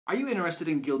Are you interested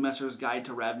in Guildmaster's Guide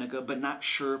to Ravnica, but not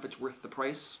sure if it's worth the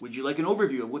price? Would you like an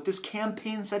overview of what this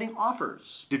campaign setting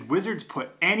offers? Did Wizards put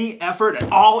any effort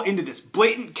at all into this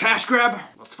blatant cash grab?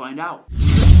 Let's find out.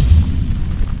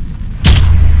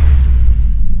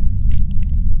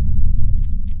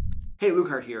 Hey,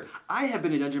 Luke here. I have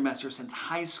been a Dungeon Master since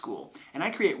high school, and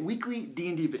I create weekly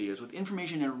D&D videos with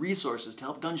information and resources to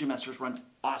help Dungeon Masters run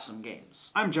awesome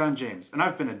games. I'm John James, and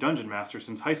I've been a Dungeon Master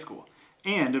since high school,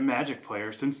 and a Magic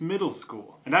player since middle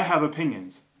school. And I have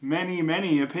opinions.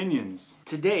 Many opinions.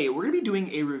 Today, we're going to be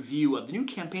doing a review of the new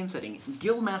campaign setting,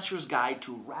 Guildmaster's Guide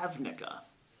to Ravnica.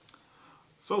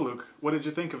 So Luke, what did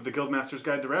you think of the Guildmaster's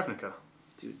Guide to Ravnica?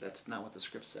 Dude, that's not what the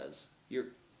script says.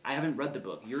 I haven't read the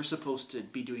book. You're supposed to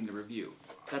be doing the review.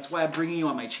 That's why I'm bringing you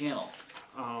on my channel.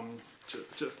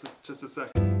 Just a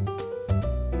second.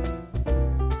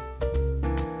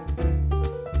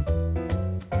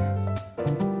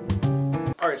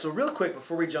 Alright, so real quick,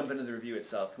 before we jump into the review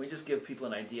itself, can we just give people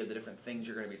an idea of the different things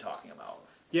you're going to be talking about?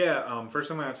 Yeah, first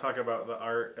I'm going to talk about the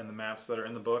art and the maps that are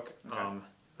in the book. Okay. Then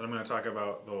I'm going to talk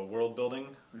about the world building,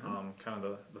 kind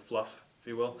of the fluff, if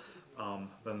you will.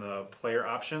 Then the player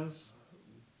options,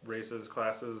 races,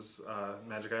 classes,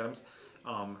 magic items.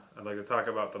 I'd like to talk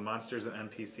about the monsters and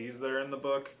NPCs that are in the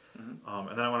book. And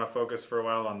then I want to focus for a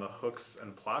while on the hooks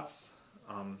and plots.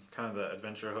 Kind of the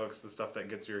adventure hooks, the stuff that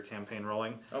gets your campaign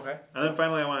rolling. Okay. And then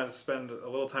finally I wanted to spend a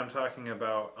little time talking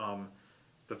about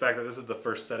the fact that this is the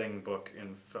first setting book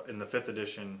in the 5th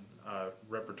edition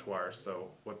repertoire, so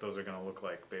what those are going to look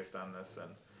like based on this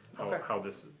and how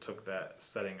this took that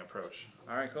setting approach.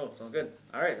 Alright, cool. Sounds good.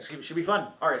 Alright, this should be fun.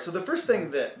 Alright, so the first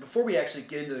thing that, before we actually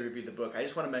get into the review of the book, I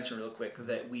just want to mention real quick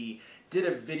that we did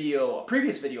a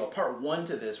previous video, part 1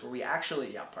 to this, where we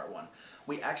actually, part 1.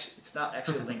 It's not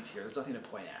actually linked here. There's nothing to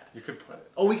point at. You could put it.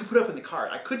 Oh, we could put it up in the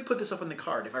card. I could put this up in the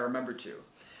card if I remember to.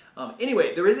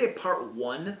 Anyway, there is a part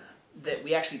 1 that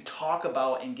we actually talk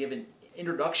about and give an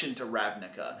introduction to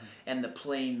Ravnica and the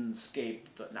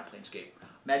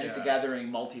Magic the Gathering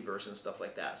multiverse and stuff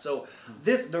like that. So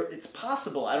it's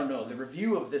possible, I don't know, the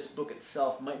review of this book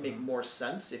itself might make more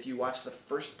sense if you watch the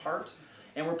first part.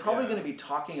 And we're probably going to be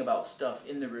talking about stuff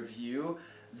in the review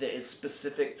that is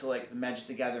specific to like the Magic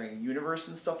the Gathering universe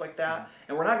and stuff like that.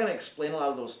 And we're not going to explain a lot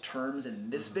of those terms in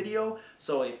this video.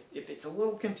 So if it's a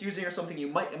little confusing or something,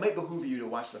 it might behoove you to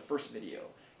watch the first video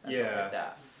and stuff like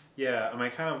that. Yeah, and I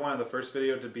kind of wanted the first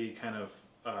video to be kind of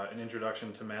an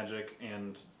introduction to Magic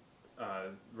and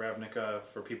Ravnica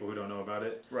for people who don't know about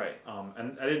it. Right.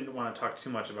 And I didn't want to talk too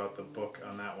much about the book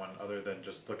on that one other than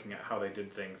just looking at how they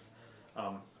did things.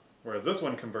 Whereas this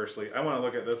one, conversely, I want to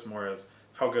look at this more as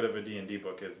how good of a D&D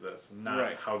book is this,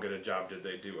 not how good a job did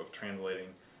they do of translating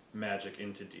Magic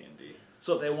into D&D.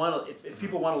 So if they want to, if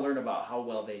people want to learn about how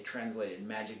well they translated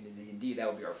Magic into D&D, that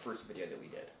would be our first video that we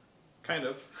did. Kind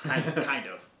of. Kind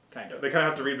of. They kind of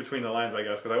have to read between the lines, I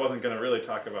guess, because I wasn't going to really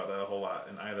talk about that a whole lot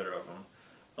in either of them.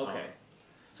 Okay.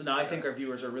 So now I think our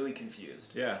viewers are really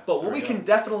confused. Yeah. But what we can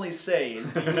definitely say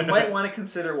is that you might want to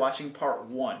consider watching part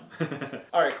 1.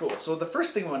 Alright, cool. So the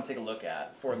first thing we want to take a look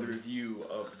at for the review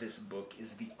of this book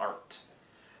is the art.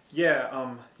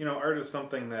 Yeah, art is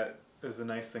something that is a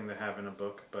nice thing to have in a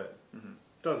book, but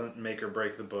doesn't make or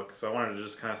break the book. So I wanted to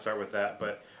just kind of start with that.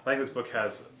 But I think this book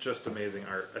has just amazing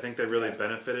art. I think they really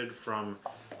benefited from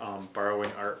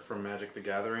borrowing art from Magic the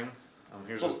Gathering.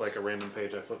 Here's just like a random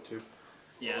page I flipped to.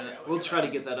 Yeah, we'll try to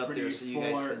get that up there so you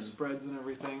guys can... spreads and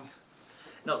everything.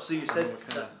 No, so you said...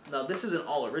 Now, this isn't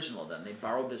all original, then. They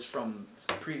borrowed this from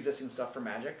pre-existing stuff for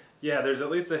Magic? Yeah, there's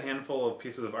at least a handful of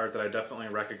pieces of art that I definitely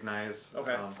recognize.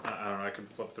 Okay. I don't know, I could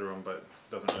flip through them, but it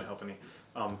doesn't really help any.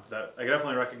 That I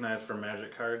definitely recognize from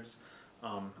Magic cards.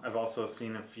 I've also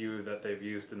seen a few that they've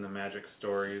used in the Magic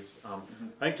stories. I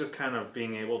think just kind of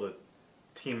being able to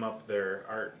team up their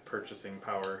art purchasing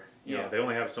power. You know, they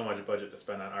only have so much budget to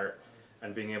spend on art.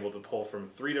 And being able to pull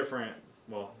from 3 different,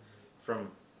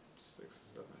 from 6,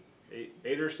 7,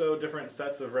 8 or so different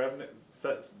sets of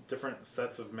different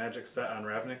sets of Magic set on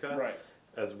Ravnica, right?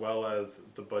 As well as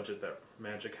the budget that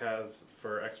Magic has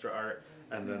for extra art,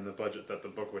 and then the budget that the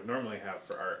book would normally have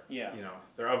for art. Yeah.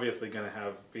 They're obviously going to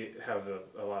have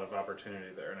a lot of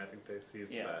opportunity there, and I think they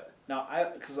seized that. Now,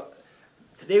 because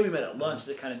today we met at lunch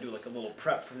to kind of do like a little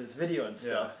prep for this video and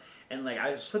stuff. Yeah. And like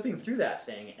I was flipping through that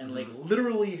thing, and like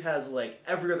literally has like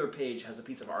every other page has a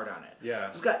piece of art on it. Yeah,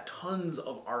 it's got tons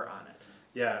of art on it.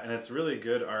 Yeah, and it's really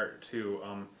good art too.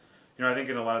 I think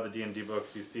in a lot of the D&D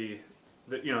books you see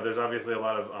that there's obviously a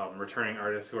lot of returning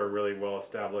artists who are really well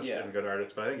established and good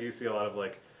artists, but I think you see a lot of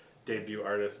like debut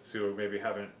artists who maybe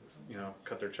haven't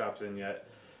cut their chops in yet.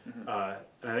 And I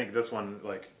think this one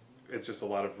it's just a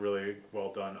lot of really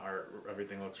well done art.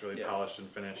 Everything looks really Yeah. polished and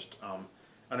finished.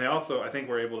 And they also, I think,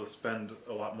 were able to spend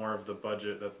a lot more of the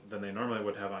budget than they normally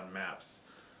would have on maps.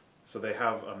 So they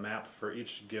have a map for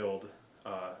each guild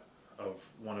of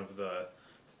one of the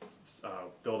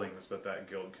buildings that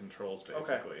guild controls,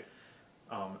 basically.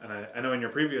 And I know in your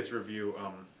previous review,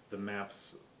 the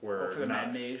maps were for the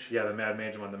Mad Mage. Yeah, the Mad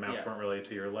Mage one. The maps Yeah. weren't really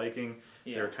to your liking.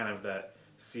 Yeah. They were kind of that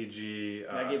CG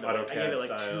I gave AutoCAD it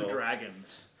like style. 2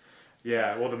 dragons.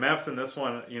 Yeah, well, the maps in this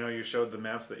one, you showed the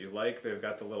maps that you like. They've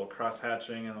got the little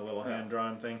cross-hatching and the little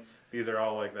hand-drawn thing. These are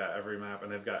all like that, every map.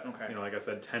 And they've got, like I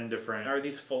said, 10 different... Are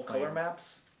these full-color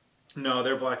maps? No,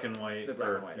 they're black and white. They're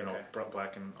black and white,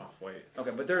 black and off-white.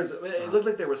 Okay, but it looked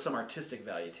like there was some artistic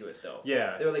value to it, though.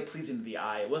 Yeah. They were like pleasing to the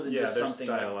eye. It wasn't just something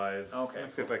stylized. Like, okay.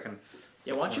 Let's see if I can...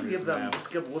 Yeah, why don't you give them...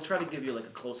 we'll try to give you like a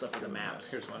close-up of the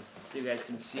maps. Here's one. So you guys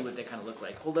can see what they kind of look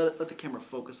like. Let the camera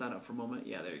focus on it for a moment.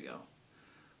 Yeah, there you go.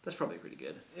 That's probably pretty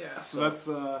good. Yeah, so that's,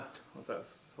 what's that,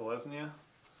 Selesnya?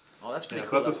 Oh, that's pretty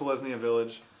So cool. that's a Selesnya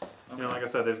village. Okay. Like I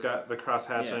said, they've got the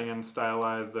cross-hatching and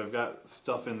stylized. They've got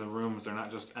stuff in the rooms. They're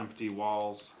not just empty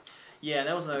walls. Yeah, and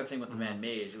that was another thing with the Mad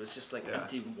Mage. It was just like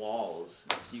empty walls.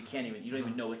 So you don't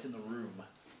even know what's in the room.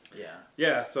 Yeah.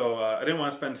 Yeah, so I didn't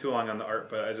want to spend too long on the art,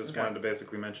 but I just wanted to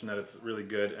basically mention that it's really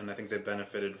good, and I think they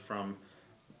benefited from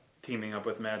teaming up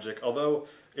with Magic. Although,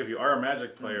 if you are a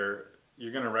Magic player,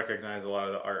 you're going to recognize a lot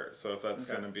of the art. So if that's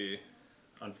going to be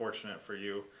unfortunate for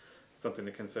you, something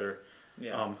to consider.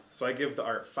 Yeah. So I give the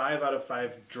art 5 out of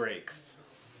 5 drakes.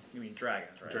 You mean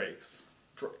dragons, right? Drakes.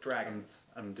 Dragons.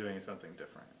 I'm doing something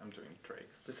different. I'm doing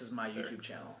drakes. This is my YouTube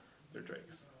channel. They're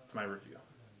drakes. It's my review.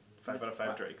 5 out of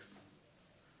 5 drakes.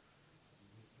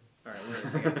 All right,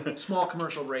 we're going to take a small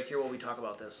commercial break here while we talk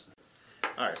about this.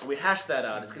 All right, so we hashed that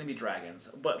out. It's going to be dragons.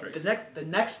 But the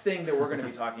next thing that we're going to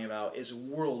be talking about is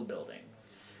world building.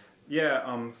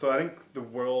 Yeah, so I think the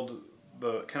world,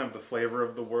 the kind of the flavor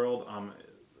of the world,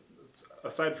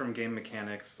 aside from game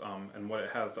mechanics and what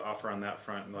it has to offer on that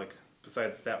front, like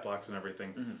besides stat blocks and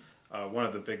everything, one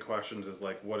of the big questions is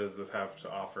like, what does this have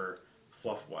to offer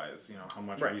fluff-wise? How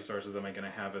much resources am I going to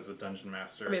have as a dungeon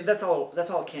master? I mean, that's all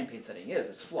a campaign setting is.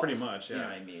 It's fluff. Pretty much, yeah. You know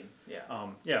what I mean? Yeah.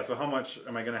 Yeah. So how much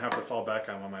am I going to have to fall back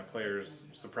on when my players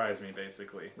surprise me,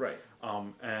 basically? Right.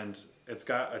 And it's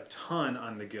got a ton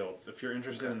on the guilds. If you're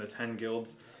interested in the 10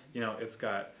 guilds, it's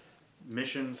got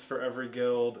missions for every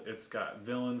guild. It's got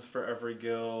villains for every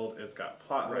guild. It's got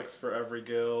plot hooks for every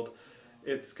guild.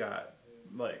 It's got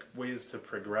like ways to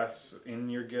progress in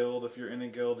your guild. If you're in a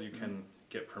guild, you can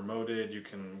get promoted, you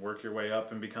can work your way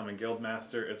up and become a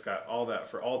Guildmaster. It's got all that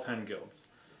for all 10 guilds.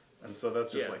 And so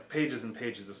that's just like pages and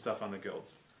pages of stuff on the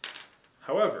guilds.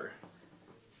 However,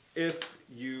 if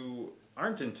you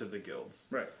aren't into the guilds,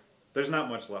 there's not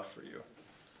much left for you.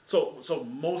 So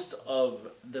most of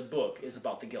the book is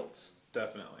about the guilds?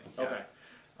 Definitely. Okay.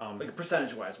 Like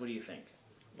percentage-wise, what do you think?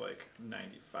 Like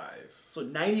 95. So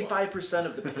 95%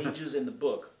 of the pages in the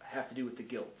book have to do with the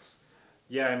guilds?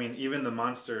 Yeah, I mean, even the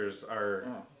monsters are...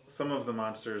 Some of the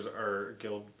monsters are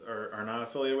not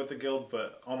affiliated with the guild,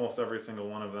 but almost every single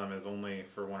one of them is only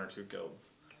for 1 or 2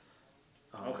 guilds.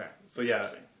 Okay. So yeah,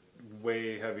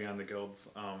 way heavy on the guilds.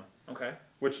 Okay.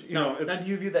 Which, now, do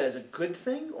you view that as a good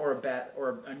thing or a bad,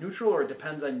 or a neutral, or it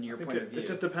depends on your point of view? It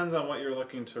just depends on what you're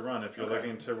looking to run. If you're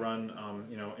looking to run,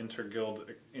 inter-guild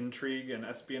intrigue and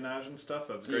espionage and stuff,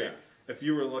 that's great. Yeah. If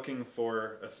you were looking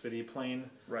for a city plane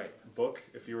book,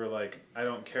 if you were like, I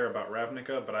don't care about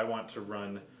Ravnica, but I want to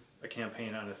run a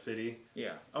campaign on a city.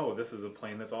 Yeah. Oh, this is a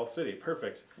plane that's all city.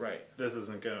 Perfect. Right. This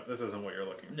isn't what you're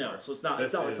looking for. No, so it's not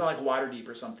like Waterdeep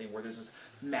or something where there's this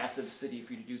massive city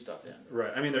for you to do stuff in.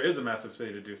 Right. I mean, there is a massive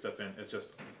city to do stuff in. It's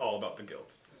just all about the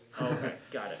guilds. Okay.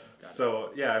 Got it.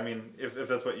 So yeah, I mean, if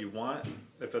that's what you want,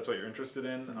 if that's what you're interested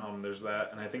in, there's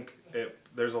that, and I think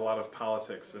there's a lot of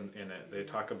politics in it. They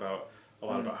talk about a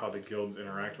lot about how the guilds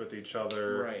interact with each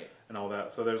other, and all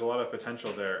that. So there's a lot of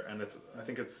potential there, and I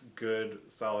think it's good,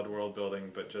 solid world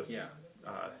building, but just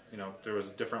there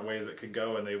was different ways it could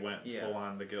go, and they went full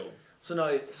on the guilds. So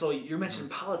now, you're mentioning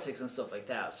politics and stuff like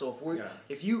that. So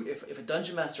if a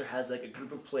dungeon master has like a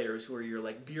group of players who are your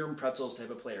like beer and pretzels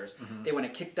type of players, they want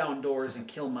to kick down doors and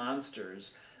kill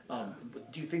monsters.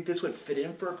 Do you think this would fit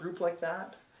in for a group like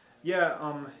that?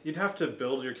 Yeah, you'd have to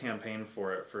build your campaign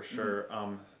for it for sure.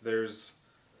 There's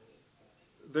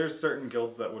certain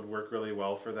guilds that would work really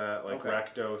well for that. Like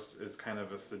Rakdos is kind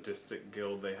of a sadistic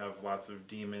guild. They have lots of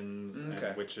demons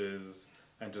and witches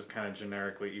and just kind of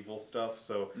generically evil stuff.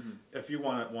 So if you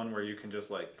want one where you can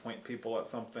just like point people at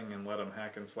something and let them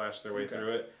hack and slash their way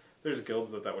through it, there's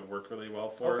guilds that would work really well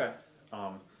for.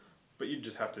 but you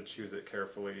just have to choose it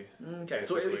carefully. Okay,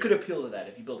 so it could appeal to that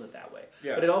if you build it that way.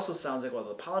 Yeah. But it also sounds like, well,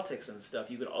 the politics and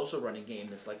stuff, you could also run a game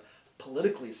that's like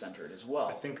politically centered as well.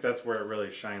 I think that's where it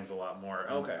really shines a lot more.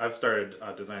 And Okay. I've started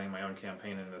designing my own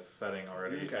campaign in this setting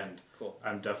already, and cool.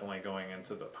 I'm definitely going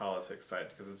into the politics side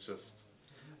because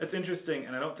it's interesting,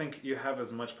 and I don't think you have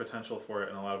as much potential for it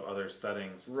in a lot of other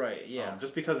settings. Right, yeah.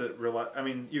 Just because I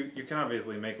mean, you can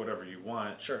obviously make whatever you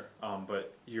want. Sure.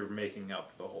 But you're making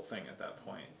up the whole thing at that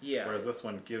point. Yeah. Whereas this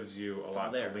one gives you a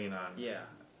lot to lean on. Yeah.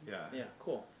 Yeah. Yeah,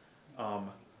 cool.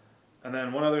 And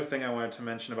then one other thing I wanted to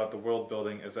mention about the world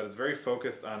building is that it's very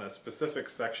focused on a specific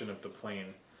section of the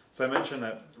plane. So I mentioned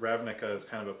that Ravnica is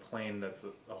kind of a plane that's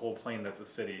a whole plane that's a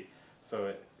city.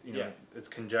 So it's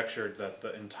conjectured that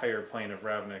the entire plane of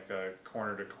Ravnica,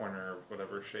 corner to corner,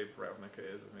 whatever shape Ravnica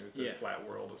is, maybe it's a flat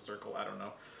world, a circle, I don't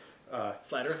know.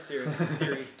 Flat Earth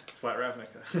theory. Flat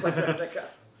Ravnica. Flat Ravnica.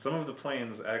 Some of the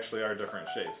planes actually are different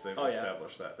shapes. They've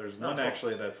established that. There's one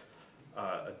actually that's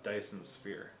a Dyson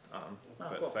sphere.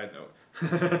 But cool. side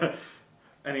note.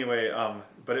 Anyway,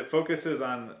 but it focuses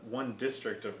on one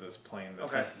district of this plane, the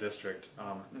 10th district,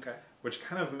 which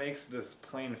kind of makes this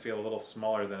plane feel a little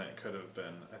smaller than it could have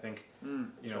been. I think,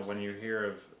 when you hear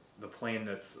of the plane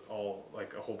that's all,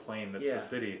 like a whole plane that's the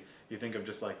city, you think of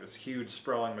just like this huge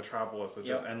sprawling metropolis that's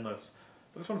just endless.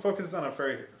 But this one focuses on a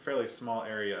fairly small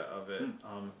area of it,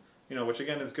 which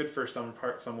again is good for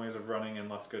some ways of running and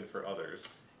less good for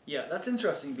others. Yeah, that's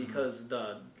interesting because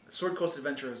the Sword Coast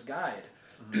Adventurer's Guide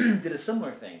did a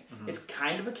similar thing. It's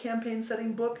kind of a campaign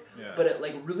setting book, but it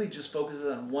like really just focuses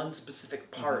on one specific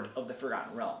part of the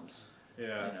Forgotten Realms.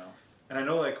 Yeah. And I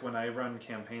know like when I run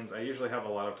campaigns, I usually have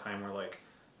a lot of time where like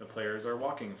the players are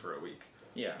walking for a week.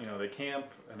 Yeah. They camp,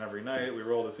 and every night we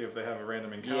roll to see if they have a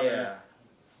random encounter. Yeah.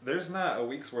 There's not a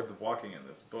week's worth of walking in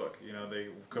this book. They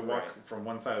could walk from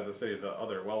one side of the city to the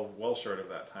other, well short of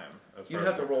that time. You'd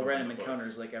have to roll random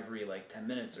encounters like every 10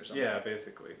 minutes or something. Yeah,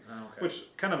 basically. Oh, okay.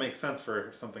 Which kind of makes sense for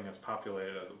something as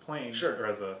populated as a plane or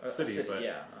as a city. But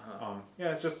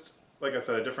it's just like I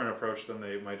said, a different approach than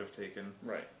they might have taken.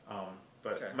 Right.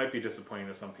 But it might be disappointing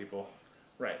to some people.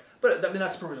 Right. But I mean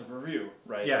that's the purpose of review,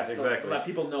 right? Yeah, exactly. To let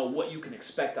people know what you can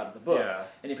expect out of the book. Yeah.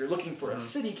 And if you're looking for a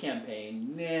city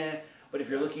campaign, nah. But if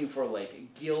you're looking for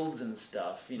like guilds and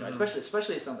stuff,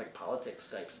 especially it sounds like politics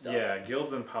type stuff. Yeah,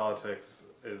 guilds and politics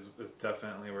is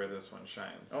definitely where this one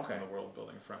shines. Okay. On the world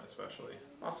building front, especially.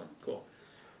 Awesome. Cool.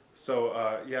 So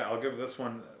I'll give this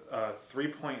one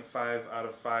 3.5 out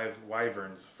of 5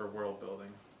 wyverns for world building.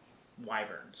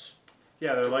 Wyverns.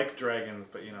 Yeah, they're like dragons,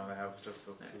 but they have just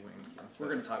the 2 wings. We're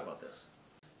going to talk about this.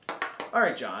 All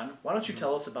right, John. Why don't you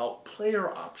tell us about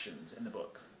player options in the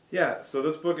book? Yeah, so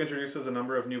this book introduces a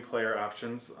number of new player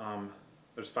options.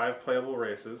 There's 5 playable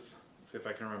races. Let's see if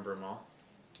I can remember them all.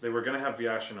 They were going to have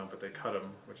Vyashino, but they cut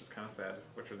them, which is kind of sad,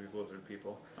 which are these lizard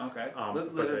people. Okay.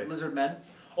 Lizard men?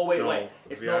 Oh, wait.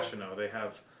 It's Vyashino.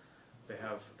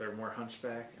 They're more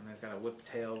hunchback, and they've got a whip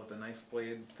tail with a knife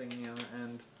blade thingy on the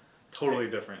end. Totally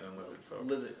different than lizard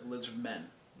folk. Lizard men.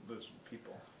 Lizard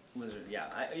people. Lizard, yeah.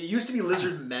 It used to be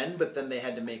lizard men, but then they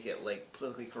had to make it like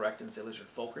politically correct and say lizard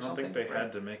folk or something. I don't think they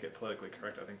had to make it politically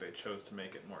correct. I think they chose to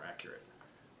make it more accurate.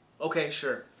 Okay,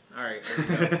 sure. All right.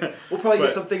 We'll probably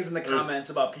get some things in the comments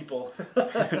about people.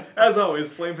 As always,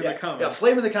 flame in the comments. Yeah,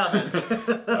 flame in the comments.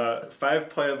 5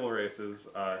 playable races.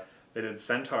 They did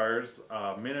centaurs,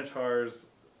 minotaurs,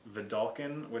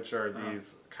 Vidalcan, which are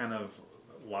these kind of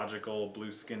logical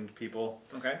blue-skinned people.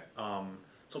 Okay.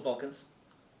 So Vulcans.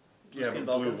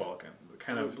 Blue Vulcan.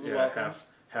 Kind of blue Vulcans?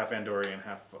 half Andorian,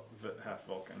 half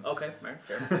Vulcan. Okay, all right,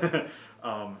 fair.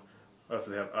 What else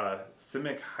do they have?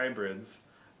 Simic hybrids,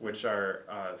 which are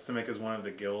Simic is one of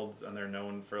the guilds, and they're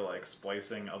known for like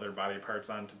splicing other body parts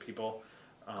onto people.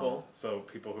 Cool. So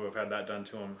people who have had that done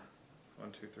to them.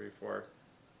 1, 2, 3, 4.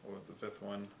 What was the 5th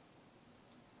one?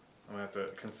 I'm gonna have to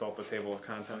consult the table of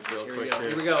contents real quick here.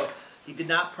 Here we go. He did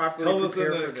not properly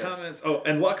prepare for this. Comments. Oh,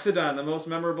 and Loxodon, the most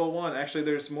memorable one. Actually,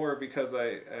 there's more because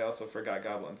I also forgot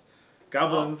goblins.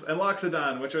 Goblins and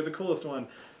Loxodon, which are the coolest one.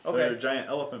 Okay. They're giant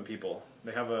elephant people.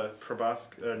 They have a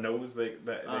nose they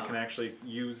can actually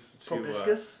use to...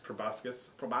 Proboscis?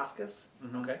 Proboscis. Proboscis?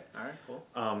 Mm-hmm. Okay, alright, cool.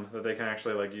 That they can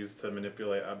actually like use to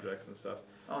manipulate objects and stuff.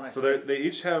 Oh, nice. So they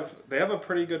each have a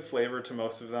pretty good flavor to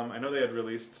most of them. I know they had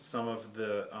released some of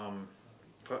the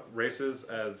races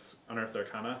as Unearthed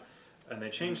Arcana, and they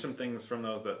changed some things from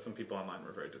those that some people online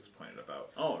were very disappointed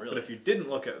about. Oh, really? But if you didn't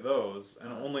look at those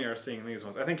and only are seeing these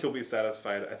ones, I think you'll be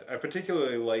satisfied. I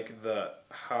particularly like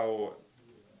how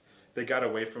they got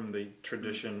away from the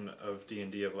tradition of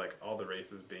D&D of like all the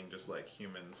races being just like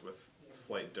humans with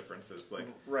slight differences. Like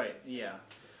right, yeah.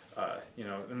 you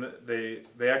know, and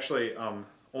they actually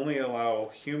only allow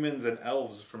humans and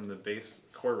elves from the base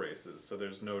core races. So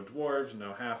there's no dwarves,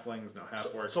 no halflings, no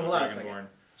half-orcs, so no hold on a second. dragonborn.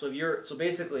 So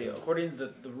basically, according to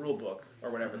the rule book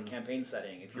or whatever the campaign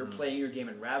setting, if you're playing your game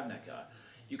in Ravnica,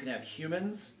 you can have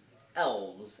humans,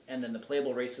 elves, and then the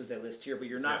playable races they list here. But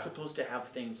you're not supposed to have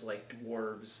things like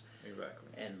dwarves,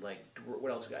 and like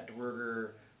what else we got?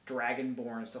 Dwerger,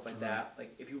 dragonborn, stuff like that.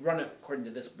 Like if you run it according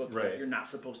to this book, you're not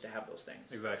supposed to have those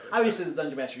things. Exactly. Obviously, the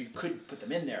Dungeon Master, you could put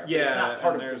them in there, but it's not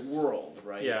part of the world,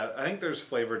 right? Yeah, I think there's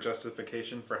flavor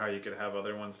justification for how you could have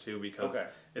other ones too, because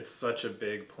it's such a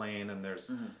big plane, and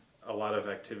there's a lot of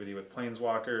activity with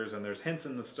planeswalkers, and there's hints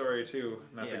in the story too.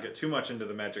 Not to get too much into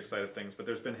the magic side of things, but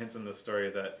there's been hints in the story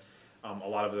that a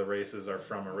lot of the races are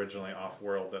from originally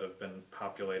off-world that have been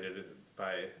populated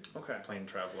by plane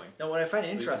traveling. Now, what I find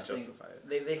interesting,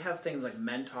 they have things like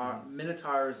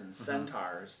minotaurs and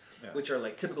centaurs, which are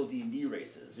like typical D&D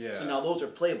races. Yeah. So now those are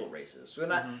playable races. So they're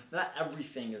not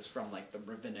everything is from like the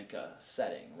Ravnica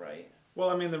setting, right? Well,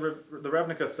 I mean, the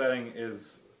Ravnica setting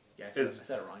is... Yeah, I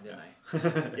said it wrong, didn't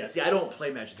I? Yeah, see, I don't play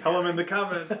Magic. Tell them in the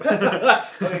comments.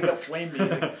 They're going to flame me.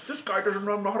 Like, this guy doesn't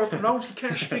know how to pronounce, he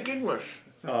can't speak English.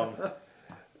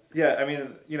 Yeah, I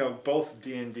mean, you know, both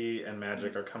D&D and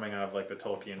Magic are coming out of like the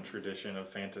Tolkien tradition of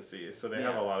fantasy, so they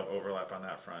have a lot of overlap on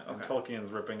that front. And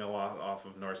Tolkien's ripping a lot off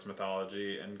of Norse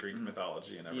mythology and Greek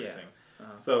mythology and everything. Yeah.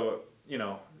 So, you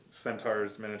know,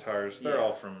 centaurs, minotaurs, they're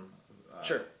all from...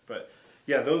 sure. But...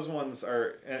 yeah, those ones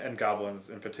are, and goblins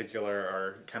in particular,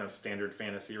 are kind of standard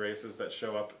fantasy races that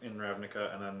show up in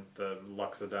Ravnica, and then the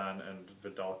Luxodon and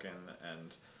Vidalcan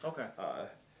and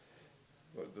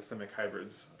the Simic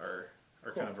hybrids are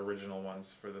kind of original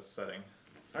ones for this setting.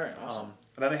 All right, awesome.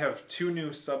 And then they have 2 new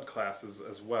subclasses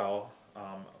as well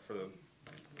for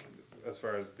as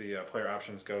far as the player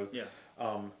options go. Yeah.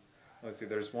 Let's see.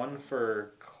 There's one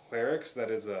for clerics that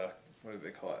is a... what do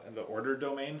they call it? In the order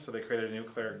domain. So they created a new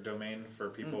cleric domain for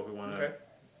people who want to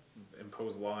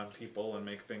impose law on people and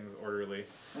make things orderly.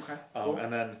 Okay. Cool.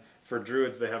 And then for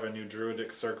druids, they have a new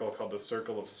druidic circle called the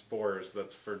Circle of Spores.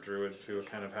 That's for druids who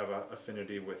kind of have an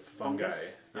affinity with fungi.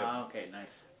 Fungus? Yep. Oh, okay,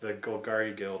 nice. The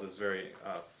Golgari Guild is very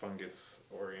fungus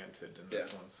oriented in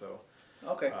this one. So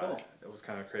okay, cool. It was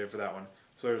kind of created for that one.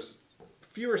 So there's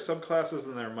fewer subclasses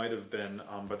than there might have been,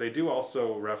 but they do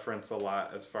also reference a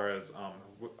lot as far as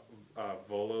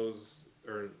Volos,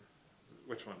 or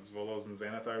which ones? Volos and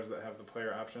Xanathars that have the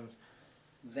player options?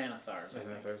 Xanathars, I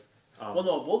think. Xanathars. Well,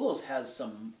 no, Volos has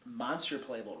some monster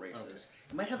playable races.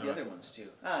 It might have the other ones too.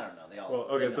 I don't know. They all. Well,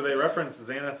 okay, so they reference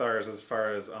Xanathars as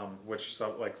far as which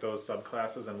those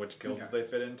subclasses and which guilds they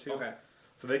fit into. Okay.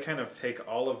 So they kind of take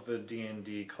all of the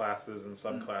D&D classes and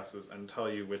subclasses and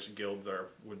tell you which guilds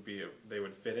they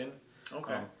would fit in.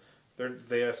 Okay.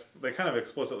 They kind of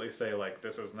explicitly say, like,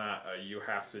 this is not a you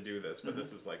have to do this, but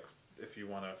this is like if you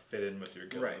want to fit in with your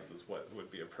guild, this is what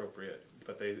would be appropriate.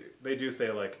 But they do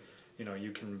say, like, you know,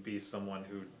 you can be someone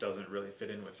who doesn't really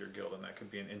fit in with your guild, and that could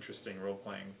be an interesting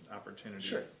role-playing opportunity.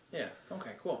 Sure. Yeah.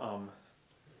 Okay, cool.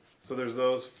 So there's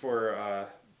those for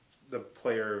the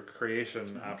player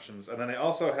creation options. And then they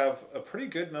also have a pretty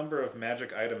good number of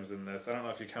magic items in this. I don't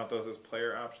know if you count those as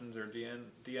player options or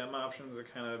DM options.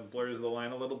 It kind of blurs the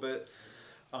line a little bit.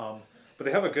 But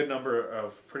they have a good number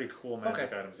of pretty cool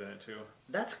magic items in it too.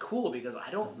 That's cool, because I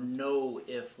don't know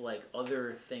if like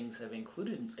other things have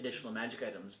included additional magic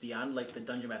items beyond like the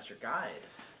Dungeon Master Guide.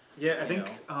 Yeah, I think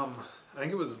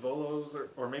it was Volos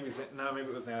or maybe it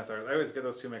was Xanathars. I always get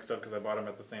those two mixed up because I bought them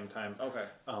at the same time. Okay.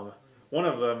 One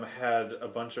of them had a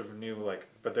bunch of new,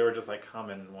 but they were just like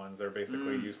common ones. They're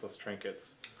basically useless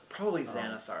trinkets. Probably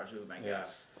Xanathars would be my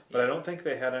guess. But I don't think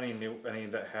they had any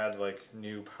that had like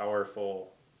new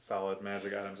powerful solid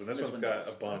magic items. And this one's got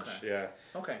a bunch. Okay. Yeah.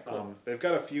 Okay. Cool. They've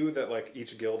got a few that like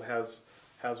each guild has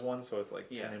one, so it's like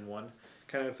 10 in 1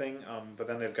 kind of thing. But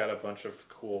then they've got a bunch of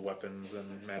cool weapons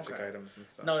and magic items and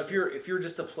stuff. Now, if you're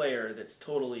just a player that's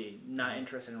totally not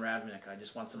interested in Ravnica, I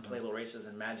just want some playable races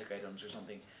and magic items or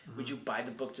something, would you buy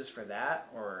the book just for that,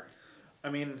 or?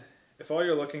 I mean, if all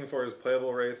you're looking for is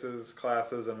playable races,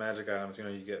 classes, and magic items, you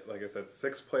know, you get, like I said,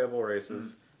 6 playable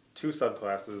races, 2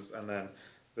 subclasses, and then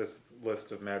this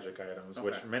list of magic items,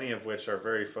 which many of which are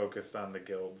very focused on the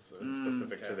guilds and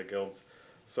specific to the guilds.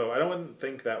 So I wouldn't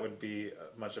think that would be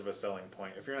much of a selling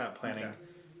point if you're not planning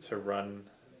to run.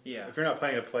 Yeah. If you're not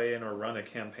planning to play in or run a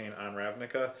campaign on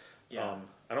Ravnica,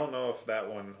 I don't know if that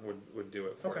one would do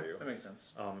it for you. That makes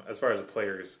sense. As far as the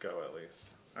players go, at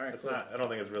least. All right. It's not. I don't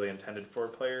think it's really intended for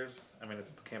players. I mean,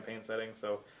 it's a campaign setting,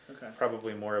 so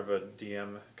probably more of a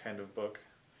DM kind of book.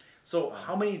 So,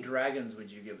 how many dragons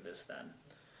would you give this then?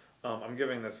 I'm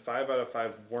giving this 5 out of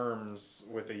 5 worms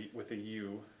with a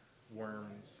U.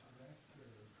 Worms.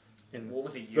 What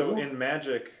with a U? So in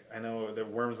Magic, I know that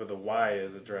worms with a Y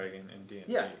is a dragon in D&D.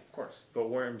 Yeah, of course. But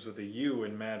worms with a U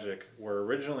in Magic were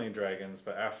originally dragons,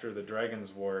 but after the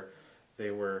Dragons' War,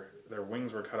 their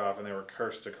wings were cut off and they were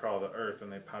cursed to crawl the earth, and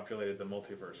they populated the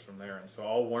multiverse from there. And so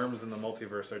all worms in the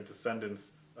multiverse are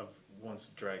descendants of once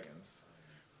dragons.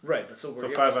 Right. So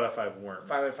 5 out of 5 worms.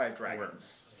 5 out of 5 dragons.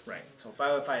 Worms. Right. So 5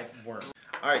 out of 5 Worms.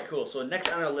 All right, cool. So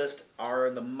next on our list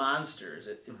are the monsters.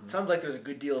 It sounds like there's a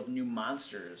good deal of new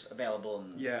monsters available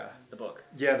in the book.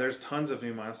 Yeah, there's tons of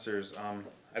new monsters.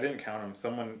 I didn't count them.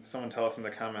 Someone tell us in the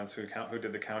comments who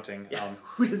did the counting.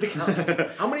 Who did the counting?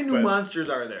 How many new monsters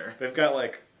are there? They've got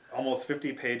like almost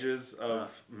 50 pages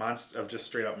of just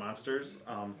straight up monsters.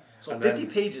 So 50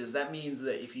 pages, that means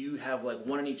that if you have like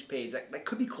one on each page, that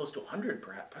could be close to 100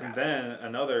 perhaps. And then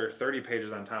another 30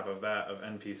 pages on top of that of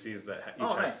NPCs that each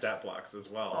have stat blocks as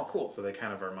well. Oh, cool. So they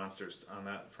kind of are monsters on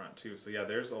that front too. So yeah,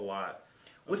 there's a lot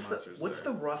of monsters What's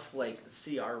there. the rough like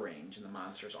CR range in the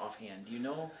monsters offhand? Do you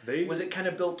know? Was it kind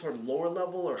of built toward lower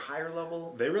level or higher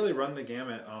level? They really run the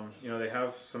gamut. They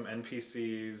have some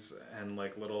NPCs and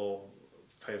like little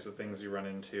types of things you run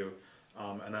into.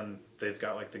 And then they've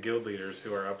got like the guild leaders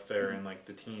who are up there in like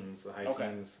the teens, the high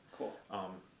teens. Cool.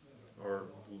 Or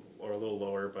a little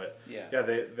lower, but yeah,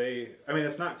 they I mean,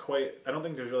 it's not quite, I don't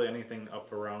think there's really anything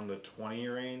up around the 20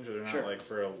 range. They're not like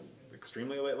for a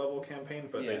extremely late level campaign,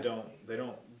 but they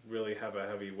don't really have a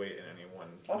heavy weight in any one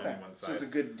side. So there's a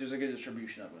good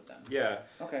distribution of it then. Yeah.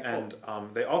 Okay, cool.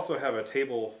 And they also have a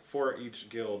table for each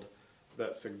guild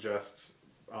that suggests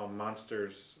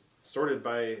monsters sorted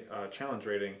by challenge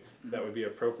rating that would be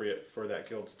appropriate for that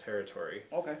guild's territory.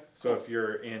 Okay. So if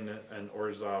you're in an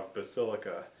Orzhov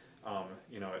Basilica,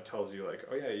 it tells you like,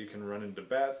 oh yeah, you can run into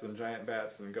bats and giant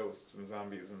bats and ghosts and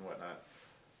zombies and whatnot.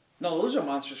 No, those are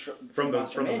monsters from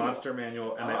the monster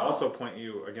manual, and they also point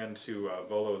you again to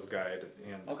Volo's guide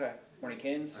and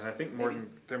Mordenkainen's. And I think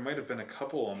there might have been a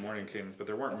couple on Mordenkainen's, but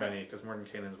there weren't many because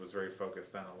Mordenkainen's was very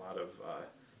focused on a lot of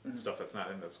stuff that's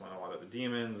not in this one. A lot of the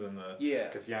demons and the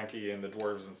Githyanki and the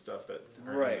dwarves and stuff that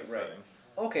are in this setting.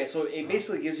 Okay, so it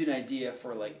basically gives you an idea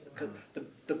for like, because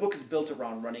the book is built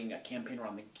around running a campaign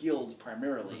around the guilds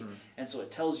primarily, and so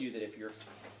it tells you that if you're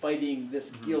fighting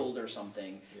this guild or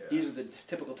something, these are the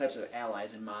typical types of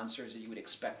allies and monsters that you would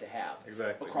expect to have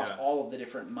across all of the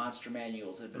different monster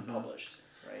manuals that have been published.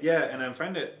 Right? Yeah, and I'm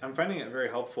finding it very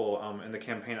helpful in the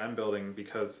campaign I'm building,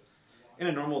 because in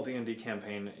a normal D&D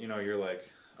campaign, you're like,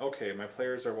 okay, my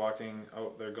players are walking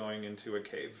out, they're going into a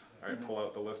cave. All right, pull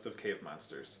out the list of cave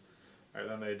monsters. All right,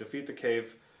 then they defeat the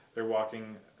cave, they're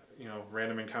walking,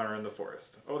 random encounter in the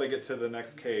forest. Oh, they get to the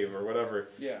next cave or whatever.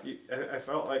 Yeah. I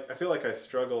feel like I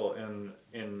struggle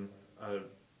in a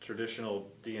traditional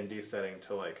D&D setting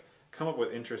to like come up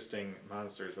with interesting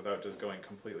monsters without just going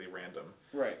completely random.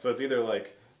 Right. So it's either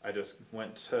like I just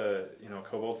went to,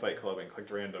 Kobold Fight Club and clicked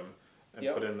random and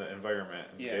put in the environment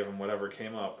and gave them whatever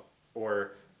came up,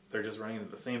 or they're just running into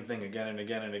the same thing again and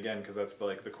again and again, because that's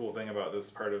the cool thing about this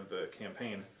part of the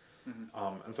campaign.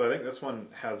 And so I think this one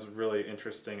has really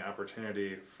interesting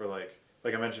opportunity for like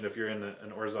I mentioned, if you're in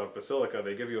an Orzhov Basilica,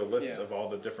 they give you a list of all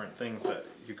the different things that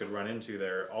you could run into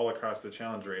there all across the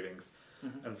challenge ratings.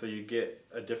 And so you get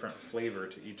a different flavor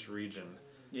to each region.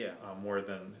 Yeah. More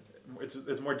than,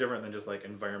 it's more different than just like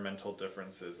environmental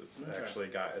differences. It's actually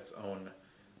got its own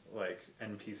like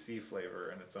NPC flavor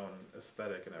and its own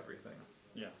aesthetic and everything.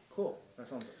 Yeah. Cool. That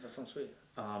sounds sweet.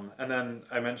 And then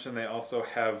I mentioned they also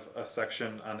have a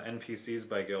section on NPCs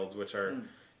by guilds, which are,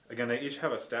 again, they each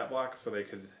have a stat block, so they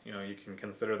could, you can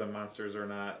consider them monsters or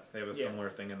not. They have a similar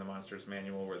thing in the monsters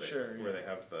manual where they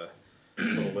have the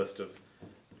little list of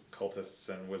cultists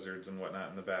and wizards and whatnot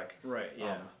in the back. Right.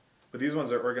 Yeah. But these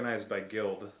ones are organized by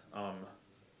guild,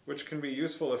 which can be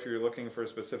useful if you're looking for a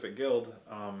specific guild.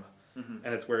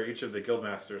 And it's where each of the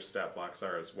Guildmaster's stat blocks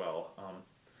are as well.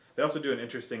 They also do an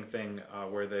interesting thing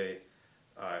where they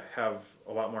have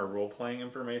a lot more role-playing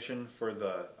information for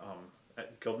the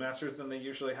Guildmasters than they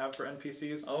usually have for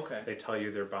NPCs. Oh, okay. They tell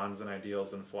you their bonds and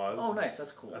ideals and flaws. Oh, nice.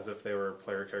 That's cool. As if they were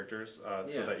player characters,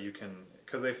 so that you can...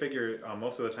 Because they figure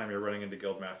most of the time you're running into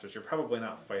Guildmasters, you're probably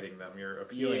not fighting them. You're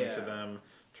appealing to them,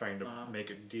 trying to make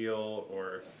a deal,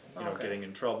 or getting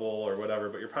in trouble or whatever,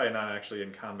 but you're probably not actually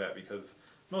in combat, because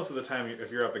most of the time,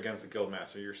 if you're up against a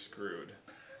Guildmaster, you're screwed.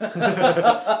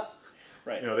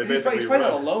 Right. He's probably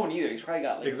not alone either. He's probably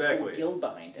got like his whole guild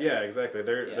behind him. Yeah, exactly.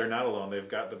 They're not alone. They've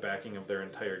got the backing of their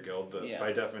entire guild.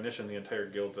 By definition, the entire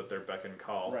guild's at their beck and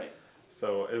call. Right.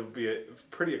 So it would be a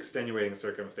pretty extenuating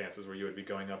circumstances where you would be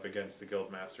going up against the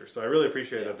Guildmaster. So I really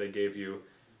appreciate that they gave you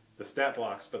the stat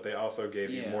blocks, but they also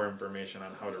gave you more information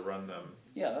on how to run them.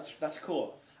 Yeah, that's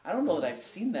cool. I don't know that I've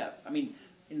seen that. I mean,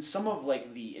 in some of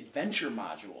like the adventure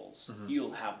modules,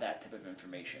 you'll have that type of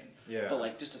information. Yeah. But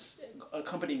like just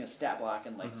accompanying a stat block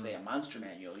and like say a monster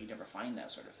manual, you never find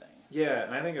that sort of thing. Yeah,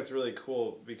 and I think it's really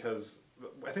cool because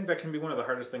I think that can be one of the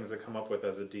hardest things to come up with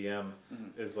as a DM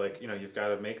is like, you know, you've got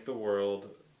to make the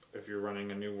world. If you're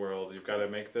running a new world, you've got to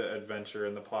make the adventure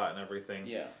and the plot and everything.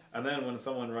 Yeah. And then when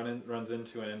someone runs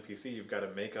into an NPC, you've got to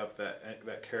make up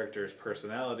that character's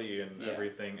personality and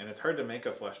everything. And it's hard to make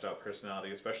a fleshed out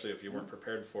personality, especially if you weren't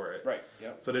prepared for it. Right.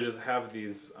 Yeah. So to just have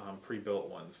these pre-built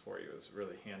ones for you is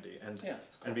really handy. And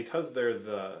that's cool. And because they're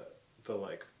the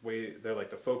like way they're like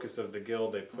the focus of the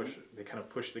guild, they kind of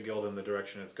push the guild in the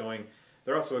direction it's going.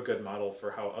 They're also a good model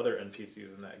for how other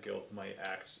NPCs in that guild might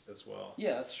act as well.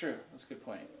 Yeah, that's true. That's a good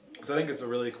point. So I think it's a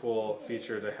really cool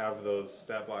feature to have those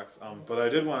stat blocks. But I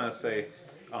did want to say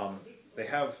they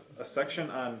have a section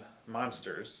on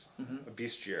monsters, a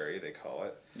bestiary they call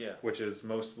it, which is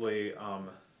mostly,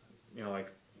 you know,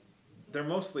 like they're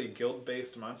mostly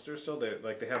guild-based monsters still.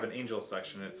 They have an angel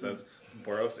section. It says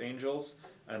Boros angels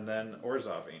and then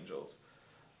Orzhov angels.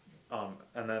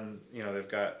 And then, you know, they've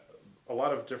got a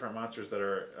lot of different monsters that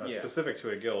are specific to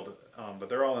a guild, but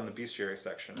they're all in the bestiary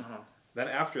section. Then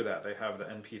after that, they have the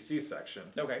NPC section.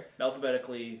 Okay.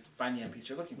 Alphabetically find the NPC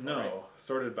you're looking for, right?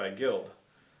 Sorted by guild.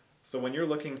 So when you're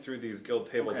looking through these guild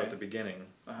tables at the beginning,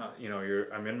 you know,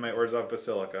 I'm in my Orzhov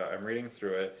Basilica, I'm reading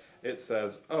through it, it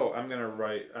says, oh, I'm going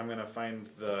to find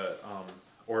the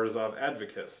Orzhov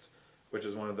Advocist, which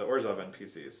is one of the Orzhov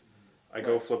NPCs. I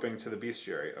go flipping to the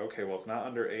bestiary. Okay, well, it's not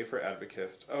under A for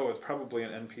Advocist. Oh, it's probably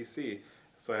an NPC.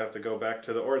 So I have to go back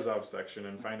to the Orzhov section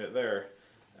and find it there.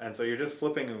 And so you're just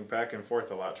flipping back and forth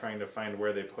a lot, trying to find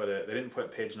where they put it. They didn't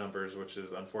put page numbers, which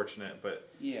is unfortunate, but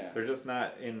they're just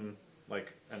not in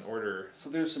like an order. So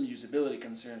there's some usability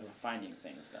concerns with finding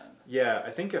things then. Yeah, I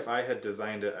think if I had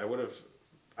designed it, I would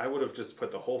have just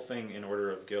put the whole thing in order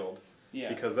of guild.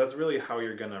 Yeah. Because that's really how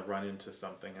you're going to run into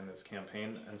something in this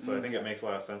campaign. And so I think it makes a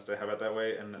lot of sense to have it that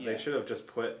way. And they should have just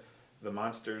put the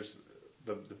monsters,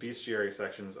 the bestiary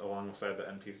sections alongside the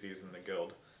NPCs in the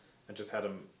guild and just had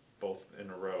them both in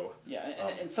a row. Yeah,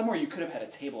 and somewhere you could have had a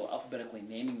table alphabetically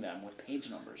naming them with page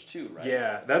numbers too, right?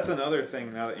 Yeah, that's another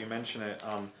thing now that you mention it.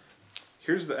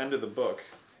 Here's the end of the book.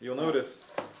 You'll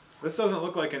notice this doesn't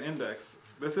look like an index.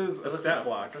 This is a stat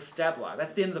block. It's a stat block.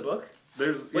 That's the end of the book?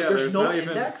 There's no not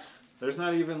index? There's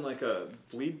not even like a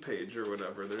bleed page or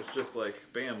whatever. There's just like,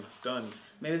 bam, done.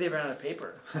 Maybe they ran out of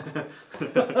paper.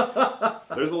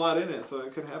 There's a lot in it, so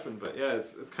it could happen. But yeah,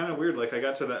 it's kind of weird. Like I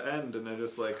got to the end and I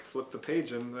just like flipped the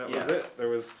page and that was it.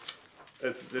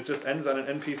 It just ends on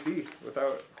an NPC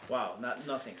without. Wow,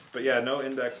 nothing. But yeah, no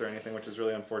index or anything, which is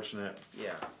really unfortunate.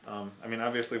 Yeah. I mean,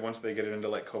 obviously, once they get it into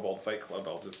like Kobold Fight Club,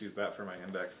 I'll just use that for my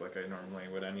index, like I normally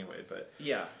would anyway. But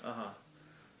yeah.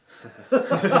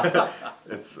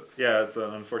 It's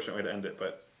an unfortunate way to end it,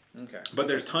 but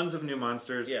there's tons of new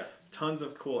monsters, tons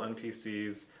of cool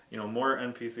NPCs, you know, more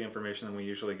NPC information than we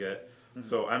usually get.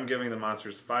 So I'm giving the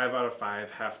monsters 5 out of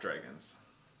 5 half dragons.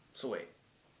 So wait,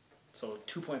 so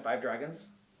 2.5 dragons?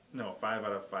 No, 5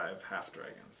 out of 5 half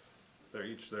dragons. They're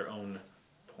each their own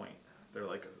point. They're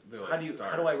like stars.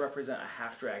 How do I represent a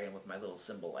half dragon with my little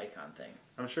symbol icon thing?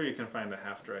 I'm sure you can find a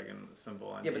half dragon symbol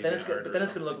on. Yeah, but then it's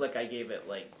gonna look like I gave it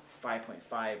like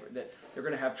 5.5. That they're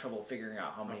gonna have trouble figuring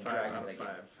out how many dragons I gave. 5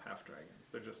 half dragons.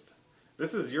 They're just.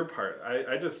 This is your part.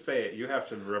 I just say it. You have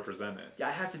to represent it. Yeah,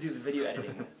 I have to do the video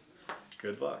editing.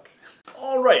 Good luck.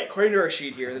 All right, according to our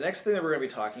sheet here, the next thing that we're gonna be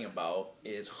talking about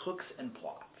is hooks and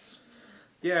plots.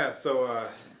 Yeah. So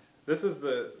this is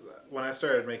when I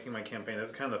started making my campaign, this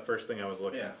is kind of the first thing I was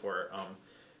looking for.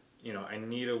 You know, I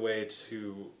need a way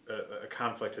to a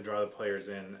conflict to draw the players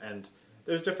in, and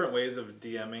there's different ways of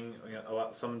DMing. You know,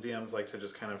 some DMs like to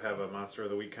just kind of have a monster of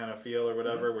the week kind of feel or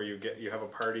whatever, where you have a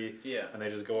party, and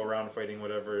they just go around fighting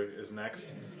whatever is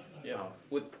next. Yeah,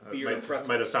 with beer and pretzels.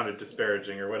 Might have sounded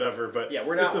disparaging or whatever, but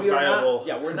we're not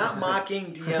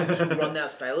mocking DMs who run that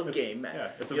style of game.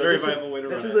 Yeah, it's a very viable way to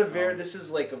run it. This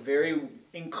is like a very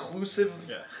inclusive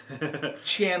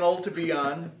channel to be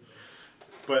on.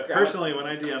 But personally, when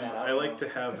I DM, I like to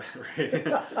have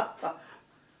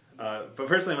but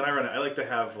personally, when I run it, I like to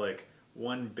have like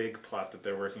one big plot that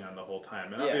they're working on the whole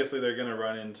time, and obviously they're going to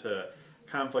run into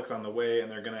conflicts on the way, and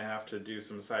they're going to have to do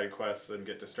some side quests and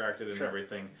get distracted and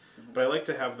everything. But I like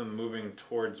to have them moving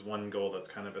towards one goal that's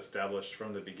kind of established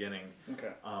from the beginning.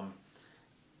 Okay.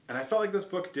 And I felt like this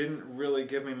book didn't really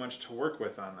give me much to work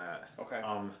with on that. Okay.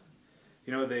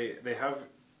 You know, they have,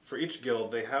 for each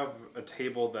guild, they have a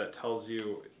table that tells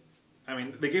you, I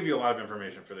mean, they give you a lot of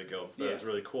information for the guilds. That is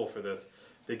really cool for this.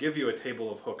 They give you a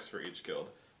table of hooks for each guild.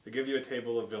 They give you a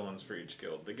table of villains for each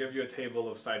guild. They give you a table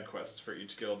of side quests for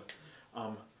each guild.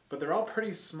 But they're all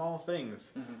pretty small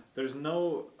things. Mm-hmm. There's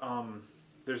no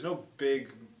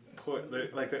big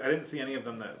I didn't see any of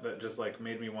them that just like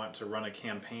made me want to run a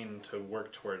campaign to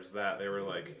work towards that. They were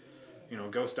like, you know,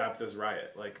 go stop this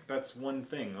riot. Like, that's one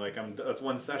thing. Like, that's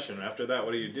one session. After that,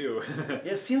 what do you do?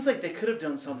 Yeah, it seems like they could have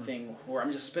done something where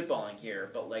I'm just spitballing here,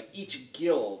 but like each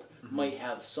guild might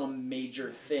have some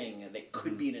major thing that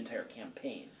could be an entire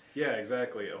campaign. Yeah,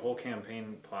 exactly. A whole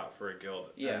campaign plot for a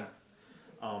guild. Yeah.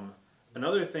 And,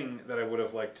 another thing that I would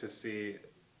have liked to see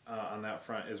on that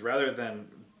front is rather than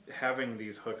having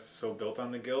these hooks so built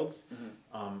on the guilds,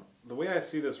 the way I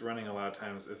see this running a lot of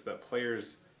times is that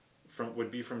players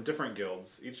would be from different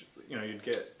guilds. Each, you know, you'd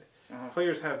get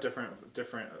players have different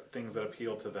things that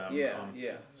appeal to them.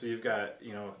 Yeah, So you've got,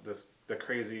 you know, the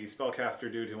crazy spellcaster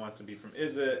dude who wants to be from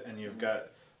Izzet, and you've got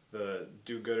the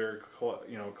do-gooder,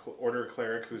 order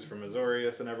cleric who's from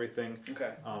Azorius and everything.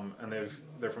 Okay. And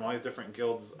they're from all these different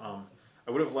guilds. I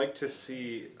would have liked to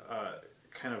see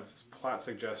kind of plot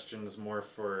suggestions more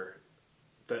for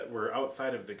that were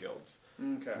outside of the guilds.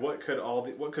 Okay. What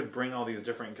could bring all these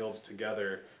different guilds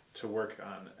together to work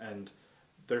on? And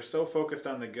they're so focused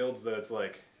on the guilds that it's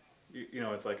like,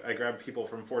 it's like I grab people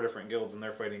from 4 different guilds and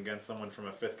they're fighting against someone from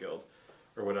a 5th guild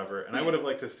or whatever. And I would have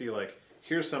liked to see like,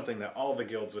 here's something that all the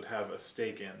guilds would have a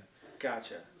stake in.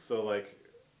 Gotcha. So like,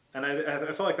 and I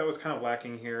felt like that was kind of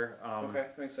lacking here. Okay,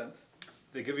 makes sense.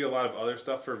 They give you a lot of other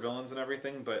stuff for villains and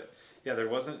everything, but yeah, there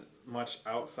wasn't much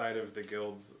outside of the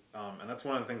guilds, and that's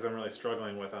one of the things I'm really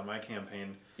struggling with on my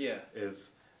campaign. Yeah.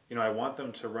 Is, I want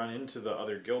them to run into the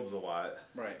other guilds a lot.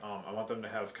 Right. I want them to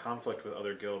have conflict with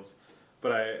other guilds,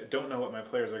 but I don't know what my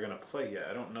players are going to play yet.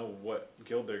 I don't know what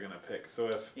guild they're going to pick. So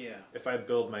if I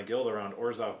build my guild around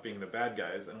Orzhov being the bad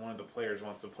guys, and one of the players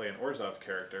wants to play an Orzhov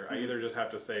character, I either just have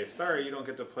to say, sorry, you don't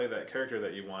get to play that character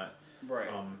that you want. Right.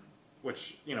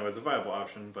 Which, is a viable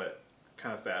option, but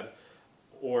kind of sad.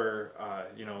 Or,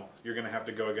 you're going to have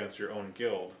to go against your own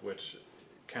guild, which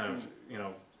kind of,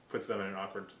 puts them in an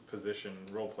awkward position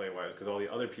roleplay-wise, because all the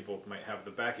other people might have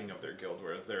the backing of their guild,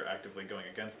 whereas they're actively going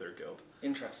against their guild.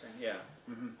 Interesting, yeah.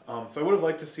 So I would have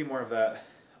liked to see more of that.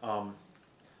 One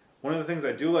of the things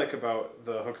I do like about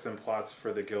the hooks and plots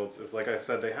for the guilds is, like I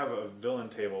said, they have a villain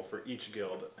table for each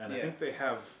guild, and I think they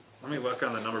have, let me look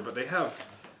on the number, but they have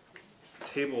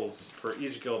tables for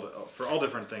each guild for all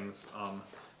different things,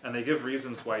 and they give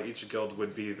reasons why each guild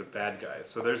would be the bad guys.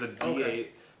 So there's a D8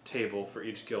 table for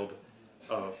each guild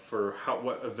for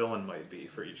what a villain might be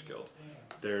for each guild.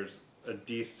 There's a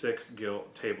D6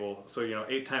 guild table, so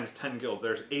 8 times 10 guilds.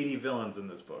 There's 80 villains in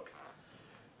this book.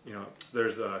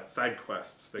 There's side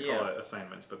quests. They call it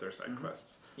assignments, but they're side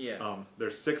quests. Yeah.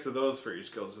 There's 6 of those for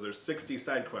each guild, so there's 60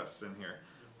 side quests in here.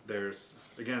 There's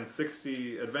again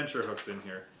 60 adventure hooks in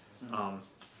here.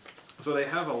 So they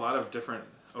have a lot of different.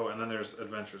 Oh, and then there's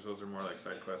adventures. Those are more like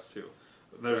side quests too.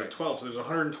 There's 12, so there's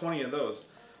 120 of those.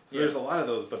 So there's a lot of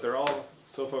those, but they're all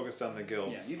so focused on the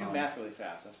guilds. Yeah, you do math really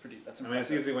fast. That's impressive. I mean, it's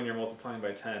easy when you're multiplying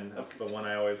by 10. That's the one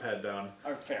I always had down.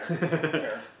 Fair.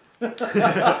 Fair.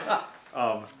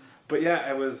 But yeah,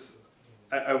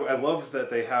 I love that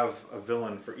they have a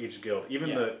villain for each guild,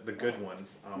 even the good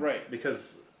ones.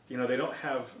 Because they don't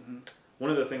have. One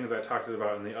of the things I talked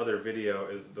about in the other video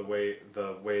is the way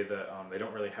that they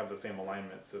don't really have the same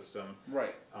alignment system.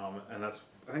 Right. And that's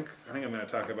I think I'm going to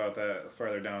talk about that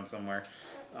farther down somewhere.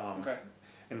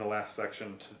 In the last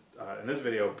section in this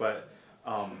video, but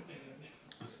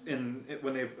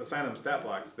when they assign them stat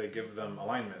blocks, they give them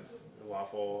alignments,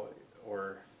 lawful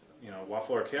or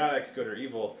chaotic, good or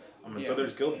evil. And so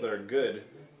there's guilds that are good,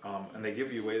 and they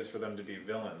give you ways for them to be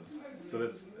villains. So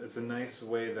it's a nice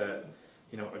way that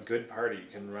a good party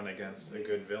can run against a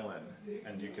good villain,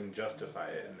 and you can justify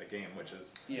it in the game,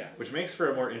 which makes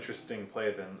for a more interesting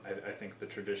play than I think the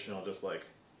traditional just like,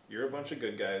 you're a bunch of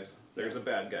good guys, there's a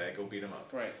bad guy, go beat him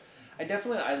up. Right. I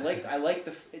like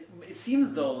the. It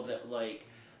seems though that like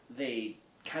they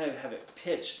kind of have it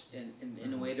pitched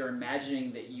in a way they're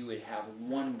imagining that you would have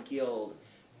one guild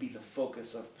be the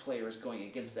focus of players going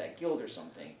against that guild or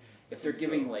something. If they're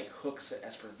giving like hooks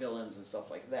as for villains and stuff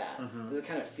like that, does it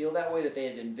kind of feel that way, that they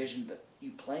had envisioned that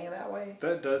you playing that way?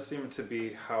 That does seem to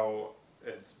be how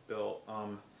it's built.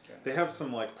 They have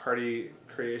some like party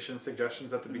creation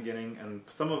suggestions at the beginning, and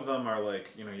some of them are like,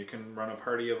 you can run a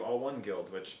party of all one guild,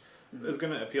 which is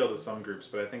going to appeal to some groups,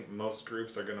 but I think most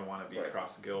groups are going to want to be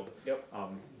cross-guild. Yep.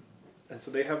 And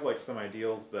so they have like some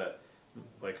ideals that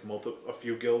like a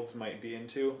few guilds might be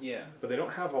into. Yeah. But they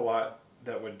don't have a lot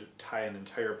that would tie an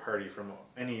entire party from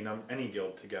any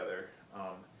guild together.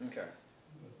 Okay.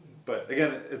 But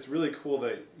again, it's really cool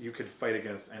that you could fight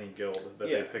against any guild that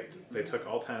Yeah. they picked. They took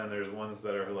all 10, and there's ones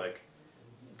that are like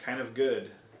kind of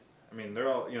good. I mean, they're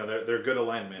all, they're good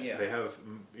alignment. Yeah. They have,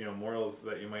 morals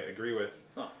that you might agree with,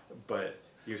 but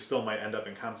you still might end up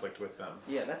in conflict with them.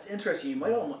 Yeah, that's interesting. You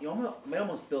might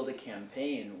almost build a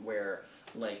campaign where,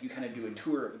 like, you kind of do a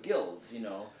tour of guilds,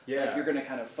 Yeah. Like, you're going to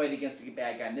kind of fight against a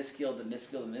bad guy in this guild and this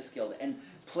guild and this guild. And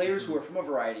players who are from a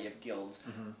variety of guilds,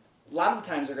 a lot of the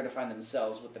times they're going to find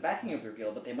themselves with the backing of their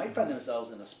guild, but they might find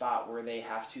themselves in a spot where they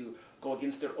have to go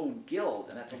against their own guild,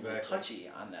 and that's a little touchy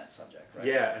on that subject, right?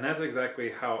 Yeah, and that's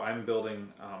exactly how I'm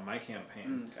building my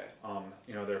campaign.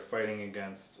 Okay. They're fighting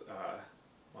against.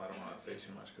 Well, I don't want to say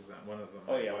too much because one of them.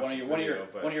 Oh yeah, one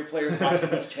of your players watches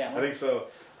this channel. I think so.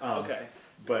 Okay.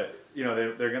 But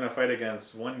they're going to fight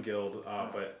against one guild,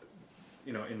 but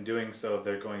in doing so,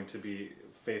 they're going to be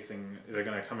they're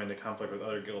going to come into conflict with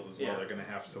other guilds as well. They're going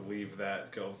to have to leave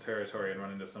that guild's territory and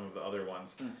run into some of the other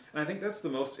ones. And I think that's the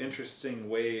most interesting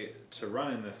way to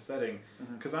run in this setting,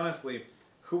 because honestly,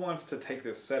 who wants to take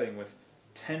this setting with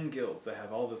 10 guilds that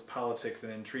have all this politics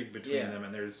and intrigue between them,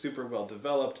 and they're super well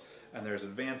developed, and there's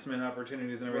advancement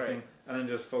opportunities and everything, and then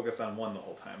just focus on one the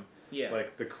whole time? Yeah.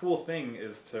 Like, the cool thing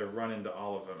is to run into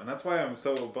all of them. And that's why I'm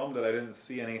so bummed that I didn't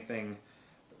see anything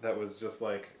that was just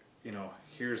like,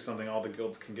 here's something all the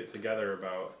guilds can get together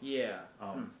about. Yeah.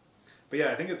 But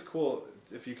yeah, I think it's cool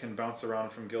if you can bounce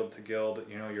around from guild to guild.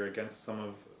 You're against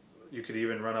you could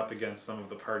even run up against some of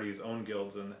the party's own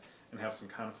guilds and have some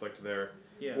conflict there.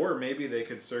 Yeah. Or maybe they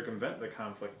could circumvent the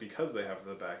conflict because they have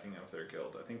the backing of their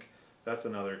guild. I think that's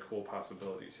another cool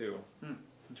possibility too.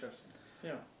 Interesting.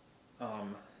 Yeah.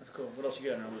 That's cool. What else you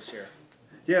got on our list here?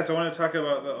 Yeah, so I want to talk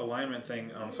about the alignment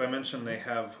thing. So I mentioned they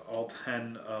have all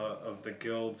 10 of the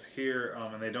guilds here,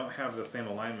 and they don't have the same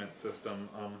alignment system.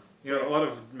 A lot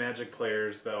of Magic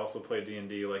players that also play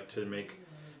D&D like to make,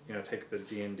 take the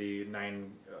D&D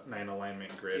 9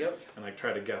 alignment grid and like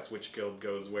try to guess which guild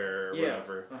goes where or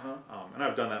whatever. And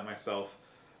I've done that myself.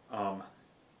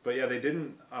 But yeah, they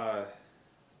didn't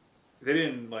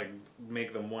like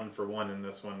make them one for one in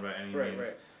this one by any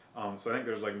means. So I think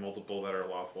there's like multiple that are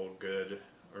lawful good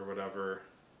or whatever.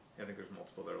 Yeah, I think there's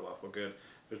multiple that are lawful good.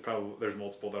 There's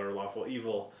multiple that are lawful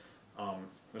evil.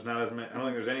 There's not as many. I don't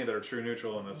think there's any that are true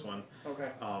neutral in this one. Okay.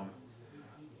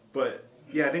 But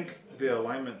yeah, I think the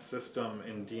alignment system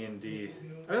in D&D,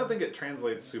 I don't think it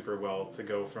translates super well to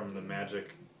go from the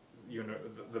Magic,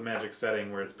 the Magic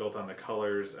setting where it's built on the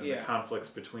colors and the conflicts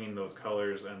between those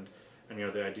colors and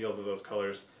the ideals of those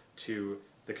colors to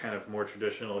the kind of more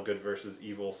traditional good versus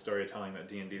evil storytelling that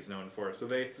D&D is known for. So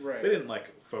they didn't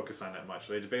like focus on it much.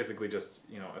 They basically just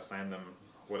assign them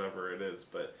whatever it is.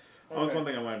 But that's one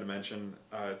thing I wanted to mention.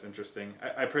 It's interesting.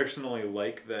 I personally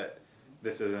like that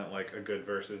this isn't like a good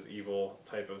versus evil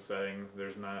type of setting.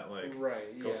 There's not like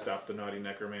go stop the naughty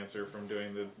necromancer from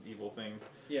doing the evil things.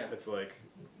 Yeah. It's like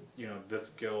this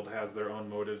guild has their own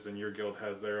motives and your guild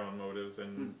has their own motives,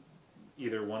 and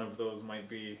either one of those might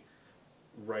be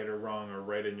right or wrong or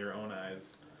right in your own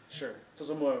eyes. Sure. So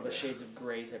it's more of a shades of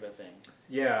gray type of thing.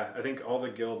 Yeah, I think all the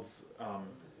guilds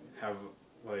have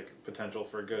like potential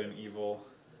for good and evil.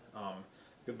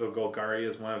 The Golgari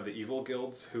is one of the evil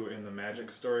guilds who in the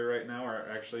Magic story right now are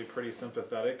actually pretty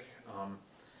sympathetic.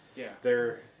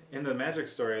 They're in the Magic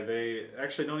story, they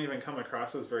actually don't even come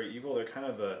across as very evil. They're kind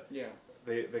of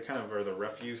they kind of are the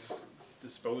refuse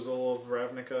disposal of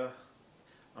Ravnica.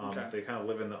 They kind of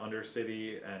live in the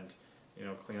Undercity and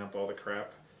clean up all the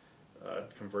crap,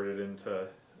 convert it into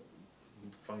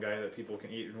fungi that people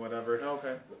can eat and whatever.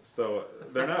 Okay. So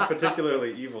they're not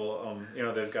particularly evil.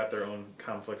 They've got their own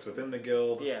conflicts within the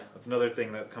guild. Yeah. That's another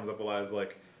thing that comes up a lot is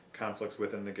like conflicts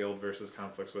within the guild versus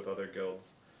conflicts with other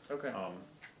guilds. Okay.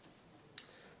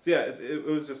 So yeah, it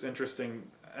was just interesting,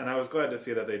 and I was glad to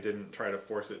see that they didn't try to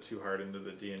force it too hard into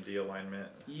the D&D alignment.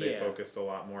 Yeah. They focused a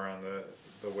lot more on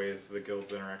the ways the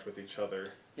guilds interact with each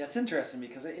other. Yeah, it's interesting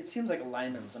because it seems like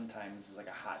alignment sometimes is like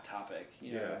a hot topic.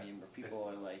 You know what I mean? Where people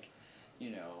are like,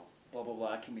 blah, blah,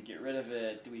 blah, can we get rid of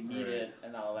it? Do we need it?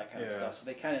 And all that kind of stuff. So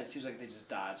it seems like they just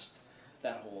dodged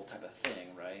that whole type of thing,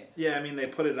 right? Yeah, I mean, they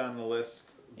put it on the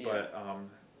list, but,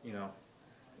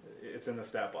 it's in the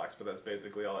stat blocks, but that's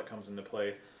basically all that comes into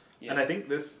play. Yeah. And I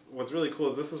think what's really cool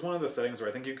is this is one of the settings where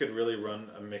I think you could really run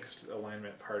a mixed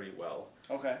alignment party well.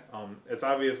 Okay. It's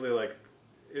obviously like,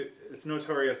 it's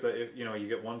notorious that if you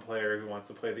get one player who wants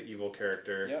to play the evil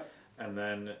character, and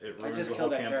then it ruins the whole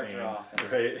campaign,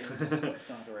 right?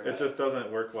 It just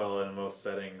doesn't work well in most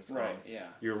settings. Right. Yeah.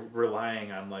 You're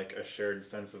relying on like a shared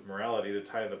sense of morality to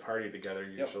tie the party together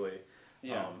usually.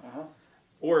 Yeah.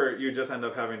 Or you just end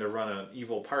up having to run an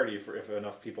evil party for if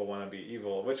enough people want to be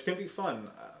evil, which can be fun.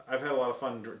 I've had a lot of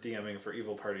fun DMing for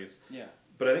evil parties. Yeah.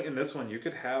 But I think in this one you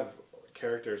could have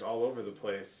characters all over the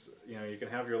place. You know, you can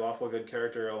have your lawful good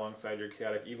character alongside your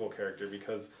chaotic evil character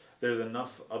because there's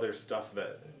enough other stuff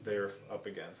that they're up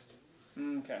against.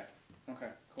 Okay. Okay.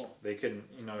 Cool. They can,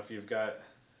 you know, if you've got,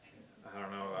 I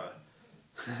don't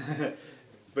know,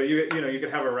 but you know, you can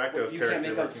have a Rakdos character. You can't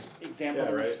make up examples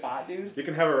on the spot, dude. You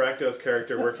can have a Rakdos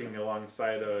character working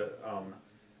alongside a,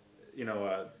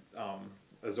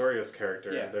 Azorius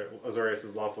character. Yeah. Azorius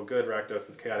is lawful good, Rakdos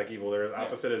is chaotic evil. They're as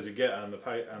opposite as you get on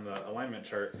the alignment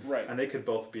chart. Right. And they could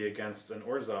both be against an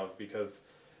Orzhov because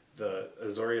the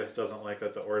Azorius doesn't like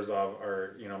that the Orzhov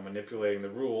are, you know, manipulating the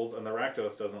rules, and the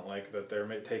Rakdos doesn't like that they're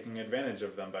taking advantage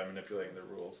of them by manipulating the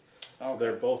rules. Okay. So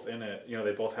they're both in it. You know,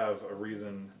 they both have a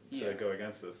reason to go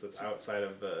against this that's outside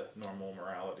of the normal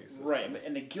morality system. Right,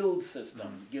 and the guild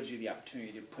system gives you the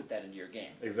opportunity to put that into your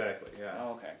game. Exactly, yeah.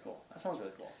 Oh, okay, cool. That sounds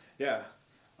really cool. Yeah.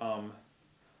 But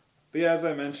yeah, as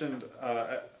I mentioned,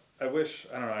 I wish,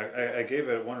 I don't know, I gave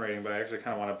it 1 rating, but I actually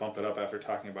kind of want to bump it up after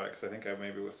talking about it because I think I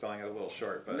maybe was selling it a little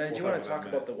short. But then, do you want to talk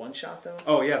about the one-shot, though?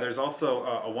 Oh, yeah, there's also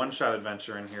a one-shot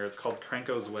adventure in here. It's called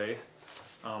Krenko's Way.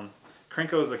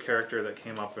 Krenko is a character that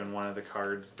came up in one of the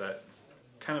cards that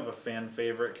kind of a fan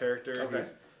favorite character. Okay.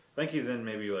 I think he's in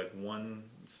maybe like one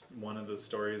of the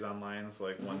stories online, so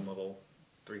like one little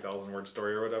 3,000 word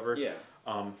story or whatever. Yeah.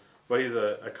 But he's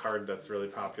a card that's really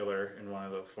popular in one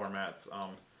of the formats,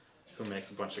 who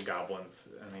makes a bunch of goblins,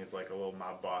 and he's like a little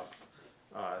mob boss.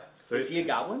 So is he a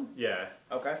goblin? Yeah.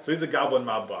 Okay. So he's a goblin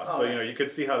mob boss. Oh, so nice. you know, you could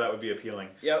see how that would be appealing.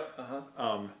 Yep.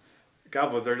 Uh-huh.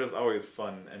 Goblins are just always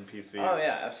fun NPCs. Oh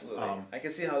yeah, absolutely. I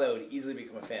can see how that would easily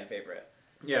become a fan favorite.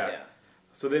 Yeah.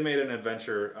 So they made an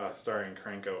adventure starring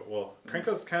Krenko. Well,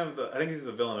 Krenko's kind of I think he's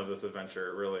the villain of this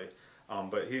adventure, really.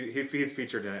 But he's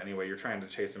featured in it anyway. You're trying to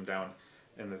chase him down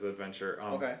in this adventure.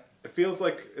 Okay. It feels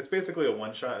like it's basically a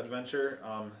one-shot adventure.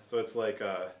 So it's like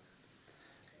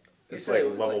it's like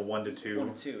level 1 to 2.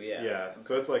 1 to 2, yeah. Yeah. Okay.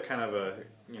 So it's like kind of a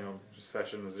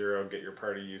session 0, get your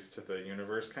party used to the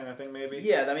universe kind of thing, maybe.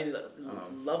 Yeah. I mean,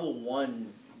 level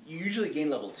 1. You usually gain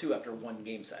level 2 after 1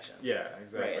 game session. Yeah,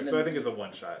 exactly. Right, so I think it's a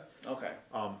one-shot. Okay.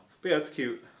 But yeah, it's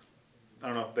cute. I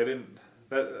don't know. They didn't.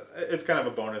 It's kind of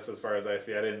a bonus as far as I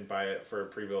see. I didn't buy it for a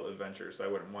pre-built adventure, so I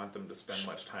wouldn't want them to spend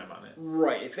much time on it.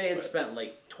 Right. If they had spent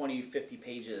like 20, 50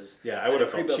 pages. Yeah, I would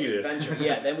have felt cheated. Adventure,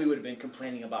 yeah, then we would have been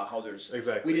complaining about how there's.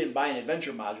 Exactly. We didn't buy an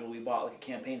adventure module. We bought like a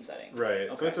campaign setting. Right.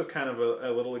 Okay. So it's just kind of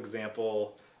a little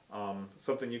example,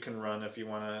 something you can run if you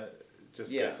want to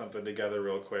just get something together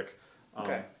real quick.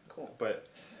 Okay. Cool. But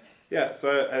yeah,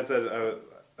 so I said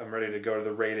I'm ready to go to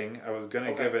the rating. I was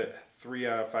gonna give it 3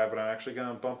 out of 5, but I'm actually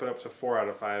gonna bump it up to 4 out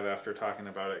of 5 after talking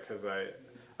about it because I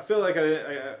feel like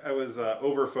I was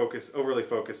overly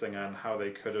focusing on how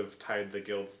they could have tied the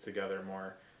guilds together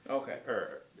more. Okay.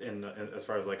 Or in as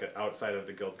far as like outside of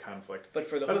the guild conflict. But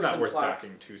for the that's not worth plots,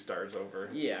 docking 2 stars over.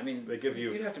 Yeah, I mean, they give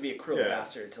you. You'd have to be a cruel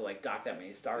bastard to like dock that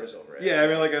many stars over it. Yeah, I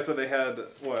mean, like I said, they had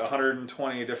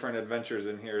 120 different adventures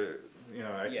in here. You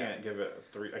know, I can't give it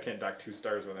 3. I can't dock 2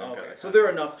 stars with it. Okay, so there are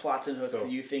enough plots and hooks that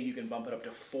you think you can bump it up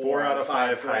to 4 out of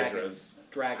 5 Hydras.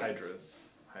 Hydras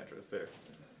there.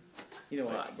 You know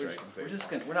what?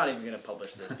 We're not even gonna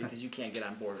publish this because you can't get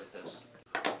on board with this.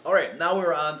 All right, now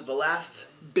we're on to the last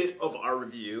bit of our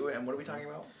review, and what are we talking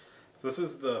about? So this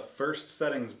is the first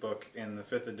settings book in the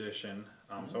 5th edition.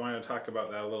 So I wanted to talk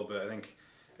about that a little bit. I think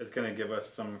it's going to give us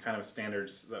some kind of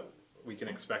standards that we can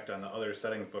expect on the other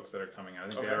settings books that are coming out. I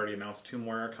think they already announced 2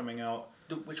 more are coming out.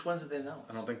 Which ones did they announce?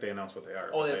 I don't think they announced what they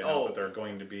are. Oh, they announced that they're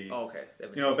going to be. Oh, okay.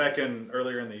 You know, back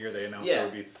earlier in the year, they announced there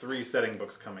would be 3 setting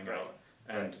books coming out,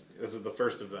 and this is the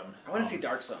first of them. I want to see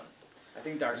Dark Sun. I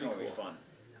think Dark Sun would be fun.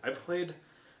 I played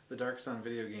the Dark Sun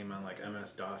video game on like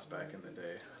MS-DOS back in the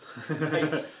day.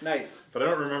 Nice. But I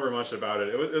don't remember much about it.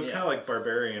 It was kind of like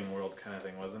Barbarian World kind of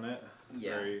thing, wasn't it?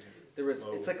 Yeah. Very there was.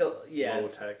 Low, it's like a low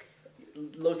tech.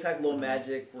 Low tech, low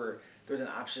magic. Where there's an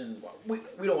option. We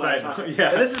don't want to talk.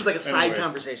 Yeah. This is like a side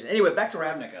conversation. Anyway, back to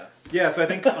Ravnica. Yeah. So I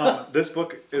think this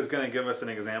book is going to give us an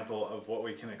example of what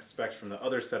we can expect from the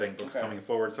other setting books coming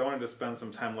forward. So I wanted to spend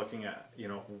some time looking at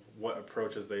what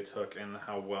approaches they took and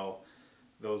how well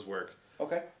those work.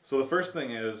 Okay. So the first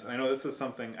thing is, I know this is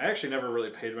something, I actually never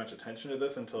really paid much attention to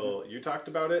this until you talked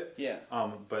about it. Yeah.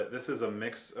 But this is a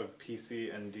mix of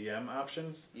PC and DM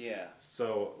options. Yeah.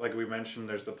 So, like we mentioned,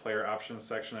 there's the player options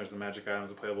section, there's the magic items,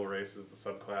 the playable races, the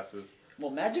subclasses.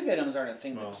 Well, magic items aren't a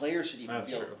thing the players should even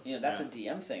be able, true. That's a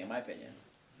DM thing, in my opinion.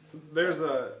 So there's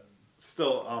there's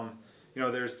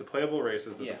the playable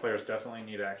races that the players definitely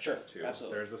need access to.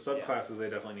 Absolutely. There's the subclasses they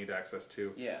definitely need access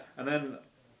to. Yeah. And then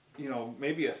you know,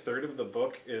 maybe a third of the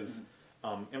book is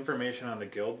information on the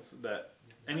guilds that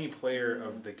any player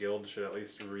of the guild should at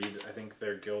least read. I think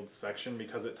their guild section,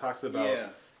 because it talks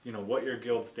about you know, what your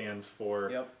guild stands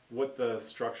for, what the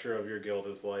structure of your guild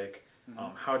is like,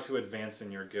 how to advance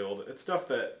in your guild. It's stuff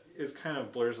that is kind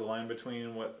of blurs the line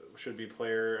between what should be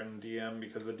player and DM,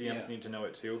 because the DMs need to know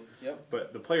it too.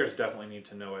 But the players definitely need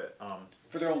to know it.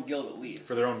 For their own guild at least.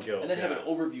 For their own guild. And then have an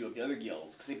overview of the other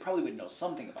guilds, because they probably would know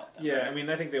something about them. Yeah, right? I mean,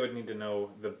 I think they would need to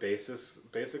know the basics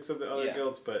of the other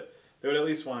guilds, but they would at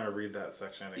least want to read that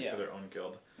section, I think, for their own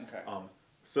guild. Okay.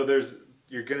 So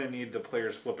you're going to need the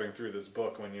players flipping through this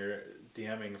book when you're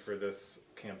DMing for this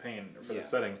campaign, for this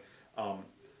setting.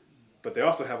 But they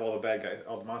also have all the bad guys,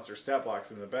 all the monster stat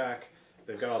blocks in the back.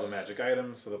 They've got all the magic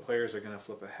items, so the players are going to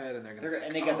flip ahead, and they're going to.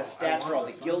 And they got the stats for all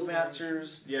the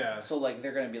Guildmasters. Yeah. So like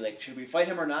they're going to be like, should we fight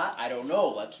him or not? I don't know.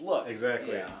 Let's look.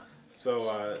 Exactly. Yeah.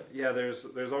 So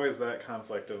there's always that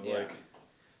conflict of like,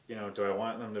 you know, do I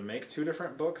want them to make 2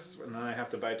 different books, and then I have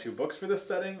to buy 2 books for this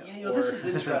setting? Yeah, you know, this is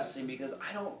interesting because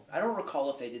I don't recall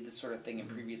if they did this sort of thing in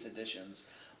previous editions.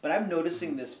 But I'm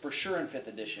noticing this for sure in 5th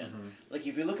edition. Like,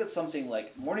 if you look at something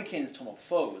like Mordenkainen's Tome of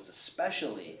Foes,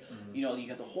 especially, you know, you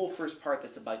have the whole first part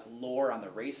that's about lore on the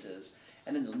races,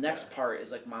 and then the next part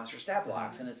is like monster stat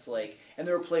blocks, and it's like, and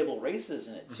there are playable races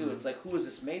in it too. It's like, who is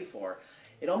this made for?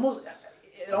 It almost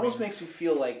makes me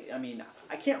feel like, I mean,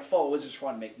 I can't follow Wizards for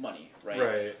want to make money,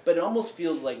 right? But it almost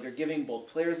feels like they're giving both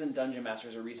players and dungeon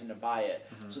masters a reason to buy it,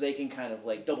 so they can kind of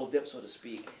like double dip, so to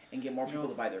speak, and get more people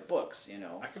to buy their books. You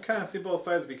know, I can kind of see both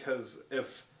sides, because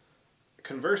if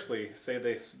conversely, say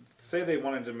they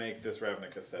wanted to make this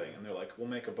Ravnica setting, and they're like, we'll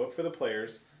make a book for the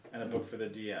players and a book for the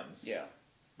DMs. Yeah.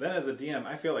 Then as a DM,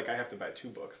 I feel like I have to buy 2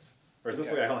 books. Whereas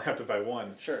this way, I only have to buy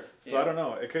 1. Sure. So I don't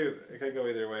know. It could go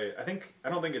either way. I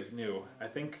don't think it's new. I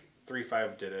think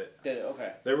 3.5 did it. Did it?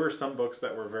 Okay. There were some books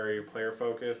that were very player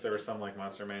focused. There were some like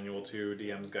Monster Manual 2,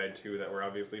 DM's Guide 2 that were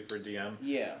obviously for DM.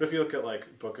 Yeah. But if you look at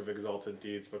like Book of Exalted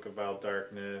Deeds, Book of Vile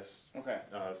Darkness,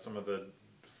 some of the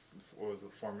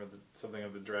something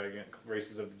of the dragon,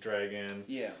 Races of the Dragon.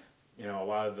 Yeah. You know, a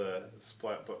lot of the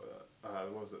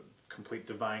Complete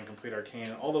Divine, Complete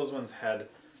Arcane. All those ones had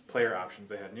player options.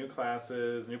 They had new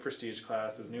classes, new prestige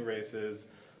classes, new races,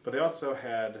 but they also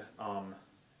had,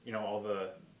 you know, all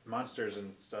the monsters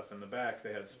and stuff in the back.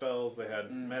 They had spells, they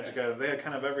had magic items, they had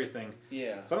kind of everything.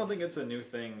 Yeah. So I don't think it's a new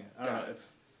thing. I don't know.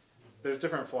 There's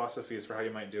different philosophies for how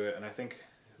you might do it, and I think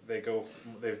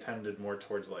they've tended more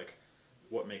towards like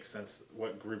what makes sense,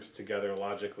 what groups together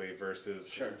logically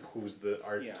versus who's the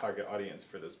target audience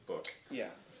for this book. Yeah,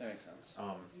 that makes sense.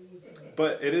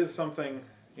 But it is something,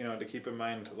 you know, to keep in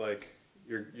mind. Like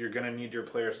you're gonna need your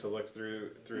players to look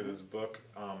through this book,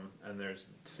 and there's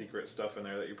secret stuff in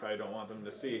there that you probably don't want them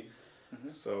to see.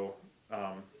 So,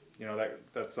 you know,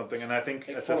 that's something. And I think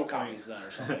like at this point, then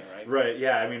or something, right? Right.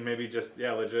 Yeah. I mean, maybe just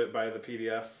legit buy the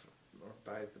PDF or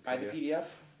buy the PDF. Buy the PDF.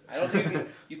 I don't think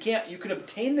you can. You can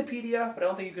obtain the PDF, but I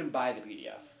don't think you can buy the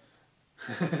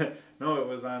PDF. No, it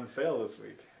was on sale this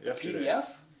week. Yesterday. PDF.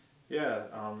 Yeah,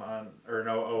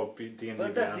 D&D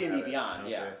But that's D&D Beyond,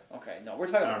 yeah. Okay, no, we're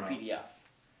talking about the PDF.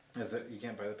 Is it, you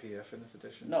can't buy the PDF in this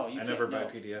edition? No, you can't. I never buy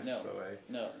PDFs, so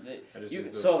I just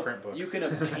use the print books. You can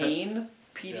obtain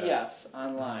PDFs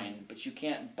online, but you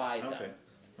can't buy them. Okay.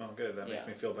 Well, good. That makes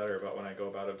me feel better about when I go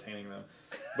about obtaining them.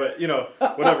 But you know,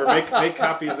 whatever. Make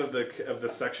copies of the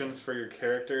sections for your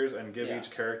characters, and give each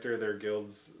character their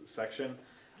guild's section.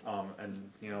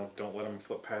 And you know, don't let them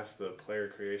flip past the player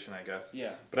creation, I guess.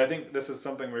 Yeah. But I think this is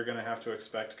something we're going to have to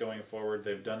expect going forward.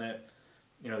 They've done it.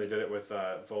 You know, they did it with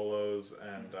Volos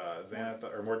and Xanath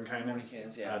or Mordenkainen's,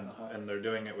 and they're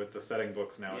doing it with the setting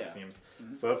books now. It seems.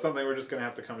 So that's something we're just going to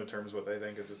have to come to terms with. I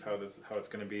think is just how it's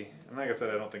going to be. And like I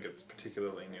said, I don't think it's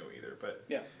particularly new either. But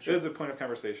it is a point of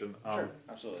conversation. Sure,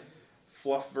 absolutely.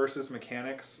 Fluff versus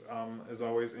mechanics is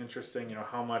always interesting. You know,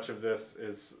 how much of this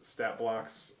is stat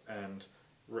blocks and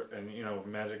you know,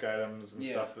 magic items and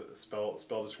stuff,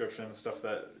 spell description, stuff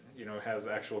that you know has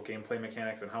actual gameplay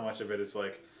mechanics, and how much of it is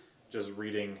like just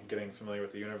reading, getting familiar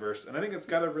with the universe. And I think it's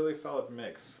got a really solid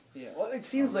mix. Yeah, well, it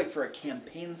seems like for a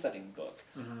campaign setting book,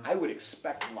 I would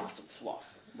expect lots of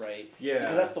fluff, right? Yeah.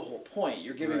 Because that's the whole point.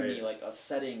 You're giving me like a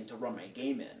setting to run my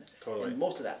game in. Totally. And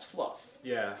most of that's fluff.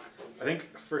 Yeah. I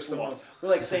think for some of... We're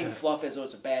like saying fluff as though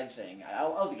it's a bad thing. I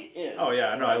don't think it is. Oh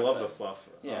yeah, no, I love the fluff.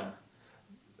 Yeah.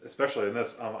 Especially in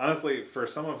this. Honestly, for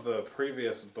some of the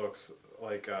previous books,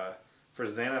 like for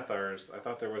Xanathar's, I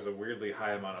thought there was a weirdly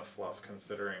high amount of fluff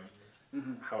considering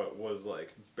how it was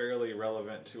like barely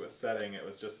relevant to a setting. It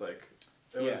was just like,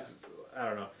 it was, I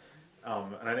don't know.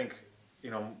 And I think,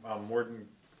 you know,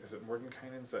 is it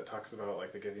Mordenkainen's that talks about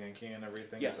like the Githyanki and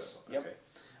everything? Yes. Okay.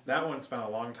 That one spent a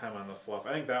long time on the fluff.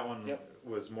 I think that one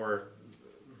was more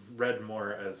read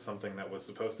more as something that was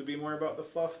supposed to be more about the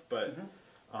fluff, but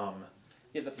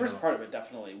yeah, the first part of it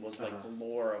definitely was like the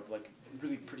lore of like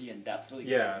really pretty in depth, really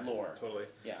good lore. Totally.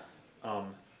 Yeah.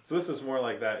 So this is more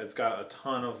like that. It's got a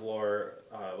ton of lore.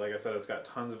 Like I said, it's got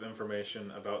tons of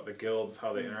information about the guilds,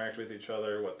 how they interact with each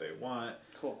other, what they want,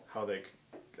 how they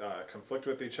conflict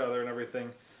with each other and everything.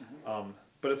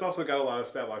 But it's also got a lot of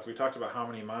stat blocks. We talked about how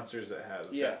many monsters it has.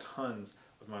 It's got tons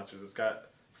of monsters. It's got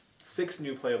 6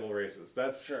 new playable races.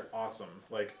 That's awesome.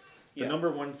 Like, the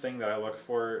number one thing that I look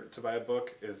for to buy a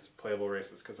book is playable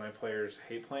races, because my players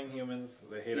hate playing humans.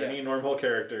 They hate any normal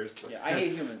characters. Yeah, I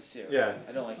hate humans too.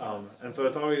 I don't like humans. And so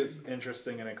it's always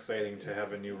interesting and exciting to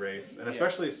have a new race, and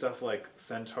especially stuff like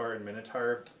Centaur and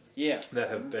Minotaur that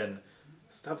have been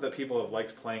stuff that people have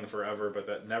liked playing forever, but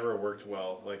that never worked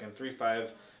well. Like in 3.5,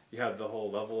 you had the whole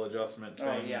level adjustment thing.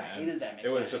 Oh yeah, I hated that mechanic.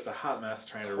 It was just a hot mess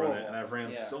trying to run it, and I've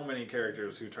ran so many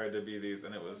characters who tried to be these,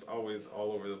 and it was always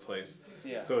all over the place.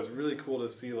 So it's really cool to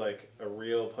see like a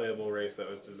real playable race that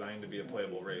was designed to be a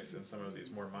playable race in some of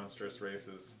these more monstrous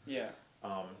races. And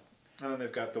then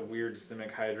they've got the weird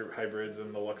Simic hybrids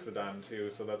and the Luxodon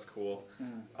too, so that's cool.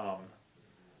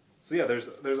 So yeah, there's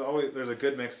a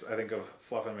good mix, I think, of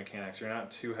fluff and mechanics. You're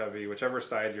not too heavy. Whichever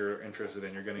side you're interested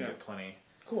in, you're going to get plenty.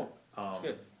 Cool. That's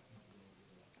good.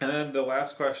 And then the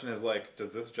last question is like,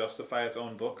 does this justify its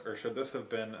own book, or should this have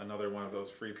been another one of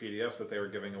those free PDFs that they were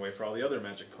giving away for all the other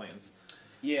Magic planes?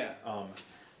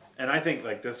 And I think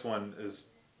like this one is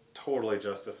totally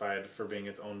justified for being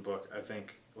its own book. I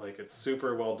think like it's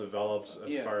super well developed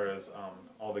as far as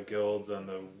all the guilds and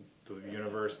the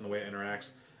universe and the way it interacts,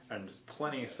 and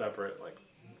plenty separate, like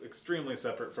extremely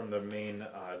separate from the main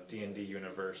D&D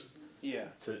universe.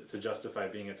 To justify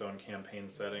being its own campaign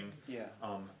setting.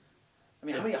 I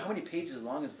mean, how many pages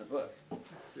long is the book?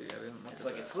 Let's see, I didn't look It's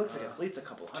like it looks like it's at least a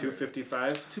couple hundred.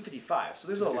 255. 255. So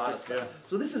there's a lot of stuff.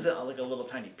 So this isn't like a little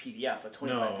tiny PDF, a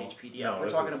 25-page PDF. No, we're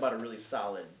talking about a really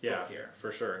solid book here.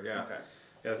 For sure. Yeah. Okay.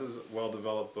 Yeah, this is a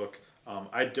well-developed book.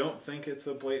 I don't think it's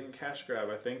a blatant cash grab.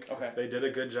 I think they did a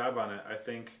good job on it. I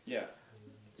think.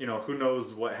 You know, who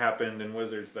knows what happened in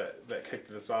Wizards that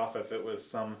kicked this off? If it was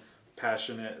some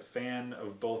passionate fan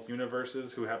of both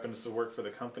universes who happens to work for the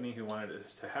company who wanted it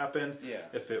to happen.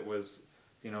 If it was,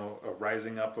 you know, a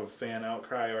rising up of fan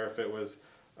outcry, or if it was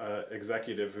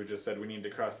executive who just said we need to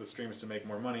cross the streams to make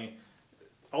more money.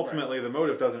 Ultimately, the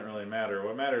motive doesn't really matter.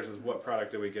 What matters is what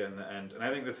product do we get in the end. And I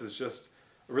think this is just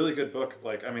a really good book.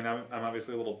 Like, I mean, I'm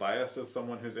obviously a little biased as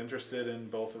someone who's interested in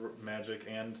both Magic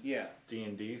and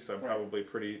D&D, so I'm probably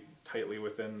pretty tightly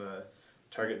within the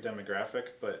target demographic.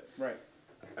 But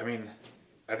I mean,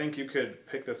 I think you could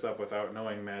pick this up without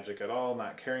knowing Magic at all,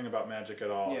 not caring about Magic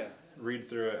at all, read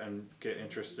through it and get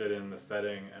interested in the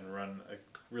setting and run a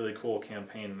really cool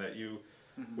campaign that you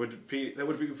would be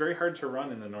very hard to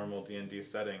run in the normal D&D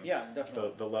setting.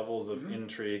 Definitely. The levels of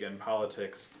intrigue and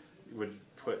politics would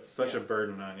put such a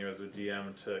burden on you as a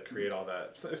DM to create all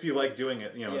that. So if you like doing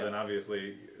it, you know, then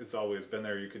obviously it's always been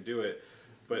there, you could do it.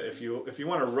 But if you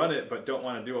want to run it but don't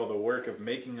want to do all the work of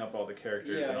making up all the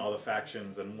characters and all the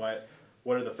factions and what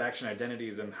are the faction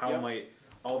identities and how might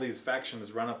all these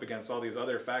factions run up against all these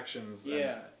other factions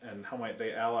and how might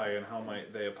they ally and how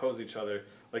might they oppose each other,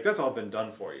 like that's all been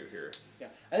done for you here.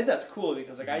 I think that's cool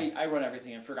because like I run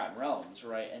everything in Forgotten Realms,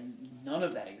 right, and none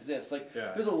of that exists. Like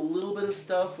there's a little bit of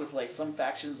stuff with like some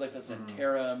factions like the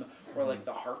Zentarum or like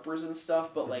the Harpers and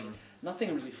stuff, but like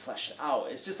nothing really fleshed out.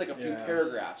 It's just like a few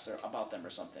paragraphs about them or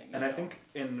something. And I think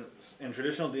in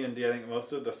traditional D&D, I think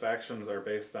most of the factions are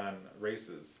based on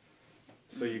races.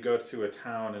 So you go to a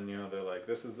town and, you know, they're like,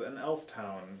 this is an elf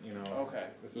town, you know,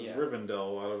 this is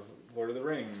Rivendell out of Lord of the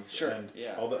Rings, and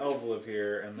all the elves live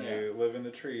here and they live in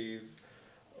the trees.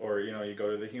 Or, you know, you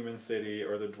go to the human city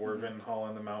or the dwarven hall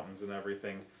in the mountains and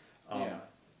everything.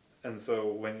 And so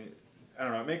when, I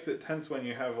don't know, it makes it tense when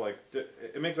you have like,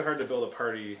 it makes it hard to build a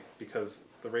party because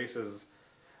the races,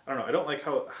 I don't know, I don't like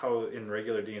how in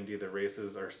regular D&D the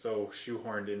races are so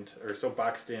shoehorned into, or so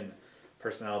boxed in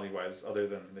personality-wise other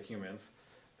than the humans.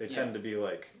 They tend to be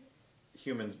like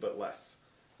humans but less.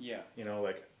 You know,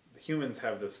 like humans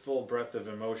have this full breadth of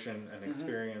emotion and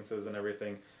experiences and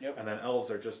everything, and then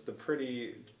elves are just the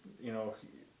pretty, you know,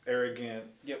 arrogant,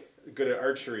 good at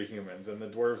archery humans, and the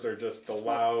dwarves are just the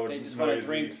loud,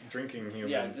 noisy, drinking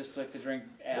humans. Yeah, just like to drink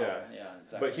ale.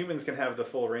 Exactly. But humans can have the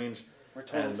full range. We're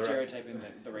totally stereotyping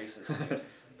the races. Dude.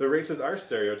 The races are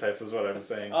stereotypes, is what I'm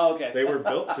saying. Oh, okay. They were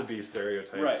built to be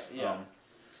stereotypes. Right.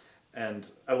 And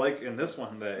I like in this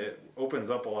one that it opens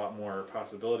up a lot more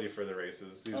possibility for the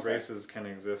races. These races can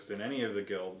exist in any of the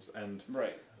guilds, and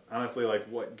honestly, like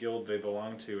what guild they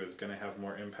belong to is going to have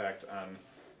more impact on,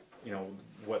 you know,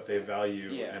 what they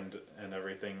value and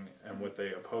everything, and what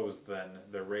they oppose than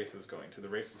their race is going to. The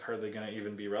race is hardly going to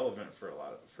even be relevant for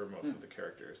most of the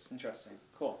characters. Interesting.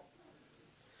 Cool.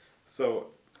 So,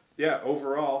 yeah,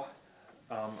 overall,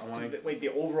 I want to wait. The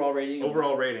overall rating.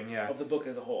 Of the book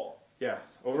as a whole. Yeah,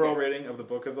 overall rating of the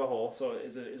book as a whole. So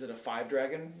is it a 5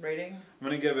 dragon rating? I'm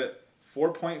going to give it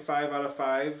 4.5 out of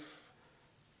 5.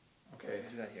 Okay.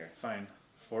 Do that here. Fine.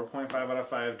 4.5 out of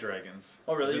 5 dragons.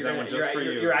 Oh, really?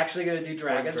 You're actually going to do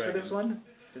dragons for this one?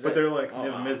 But they're like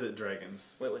Niv-Mizzet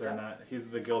dragons. Wait, what's they're that? not. He's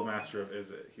the Guildmaster of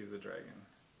Izzet. He's a dragon.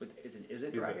 Is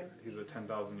it dragon? He's a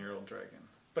 10,000-year-old dragon.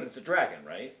 But it's a dragon,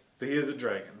 right? But he is a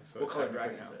dragon. So what color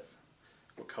dragon is it?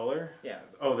 What color? Yeah.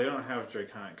 Oh, they don't have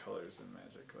draconic colors in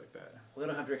Magic like that. Well, they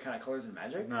don't have draconic colors in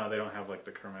Magic? No, they don't have like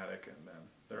the chromatic in them.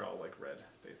 They're all like red,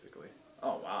 basically.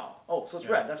 Oh, wow. Oh, so it's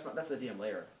red. That's the DM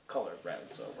Lair color, red,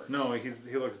 so it works. No, he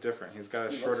looks different. He's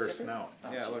got a shorter snout.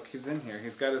 Oh, yeah, look, he's in here.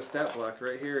 He's got his stat block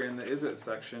right here in the Izzet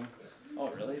section. Oh,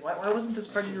 really? Why wasn't this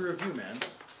part of your review, man?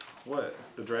 What?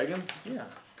 The dragons? Yeah.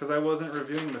 Because I wasn't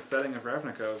reviewing the setting of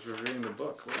Ravnica. I was reviewing the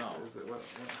book.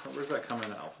 Where's that come in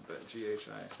the alphabet?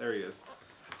 G-H-I. There he is.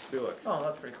 See, look. Oh,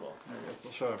 that's pretty cool. There he is.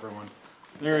 We'll show everyone.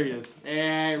 There he is.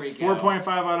 There we go. 4.5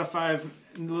 out of 5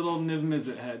 little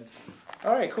Niv-Mizzet heads.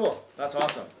 All right, cool. That's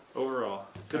awesome. Overall,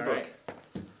 good book.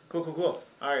 Right. Cool.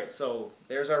 All right, so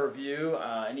there's our review.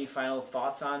 Any final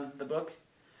thoughts on the book?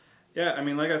 Yeah, I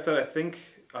mean, like I said, I think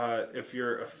if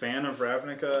you're a fan of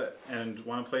Ravnica and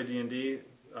want to play D&D,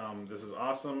 this is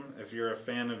awesome. If you're a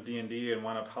fan of D&D and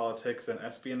want a politics and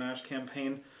espionage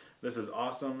campaign, this is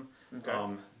awesome.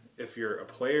 Okay. If you're a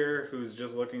player who's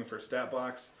just looking for stat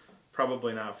blocks,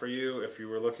 probably not for you. If you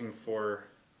were looking for,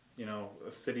 you know,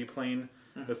 a city plane,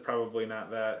 that's probably not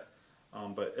that.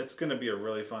 But it's going to be a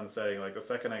really fun setting. Like the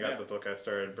second I got the book, I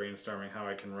started brainstorming how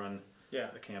I can run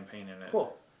a campaign in it.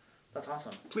 Cool. That's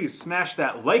awesome. Please smash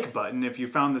that like button if you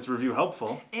found this review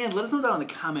helpful. And let us know down in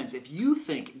the comments if you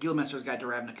think Guildmaster's Guide to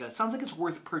Ravnica sounds like it's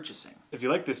worth purchasing. If you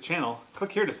like this channel,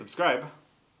 click here to subscribe.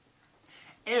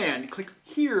 And click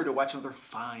here to watch another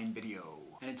fine video.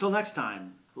 And until next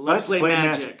time, let's play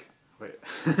magic. Wait.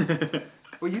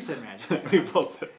 Well, you said magic. We both said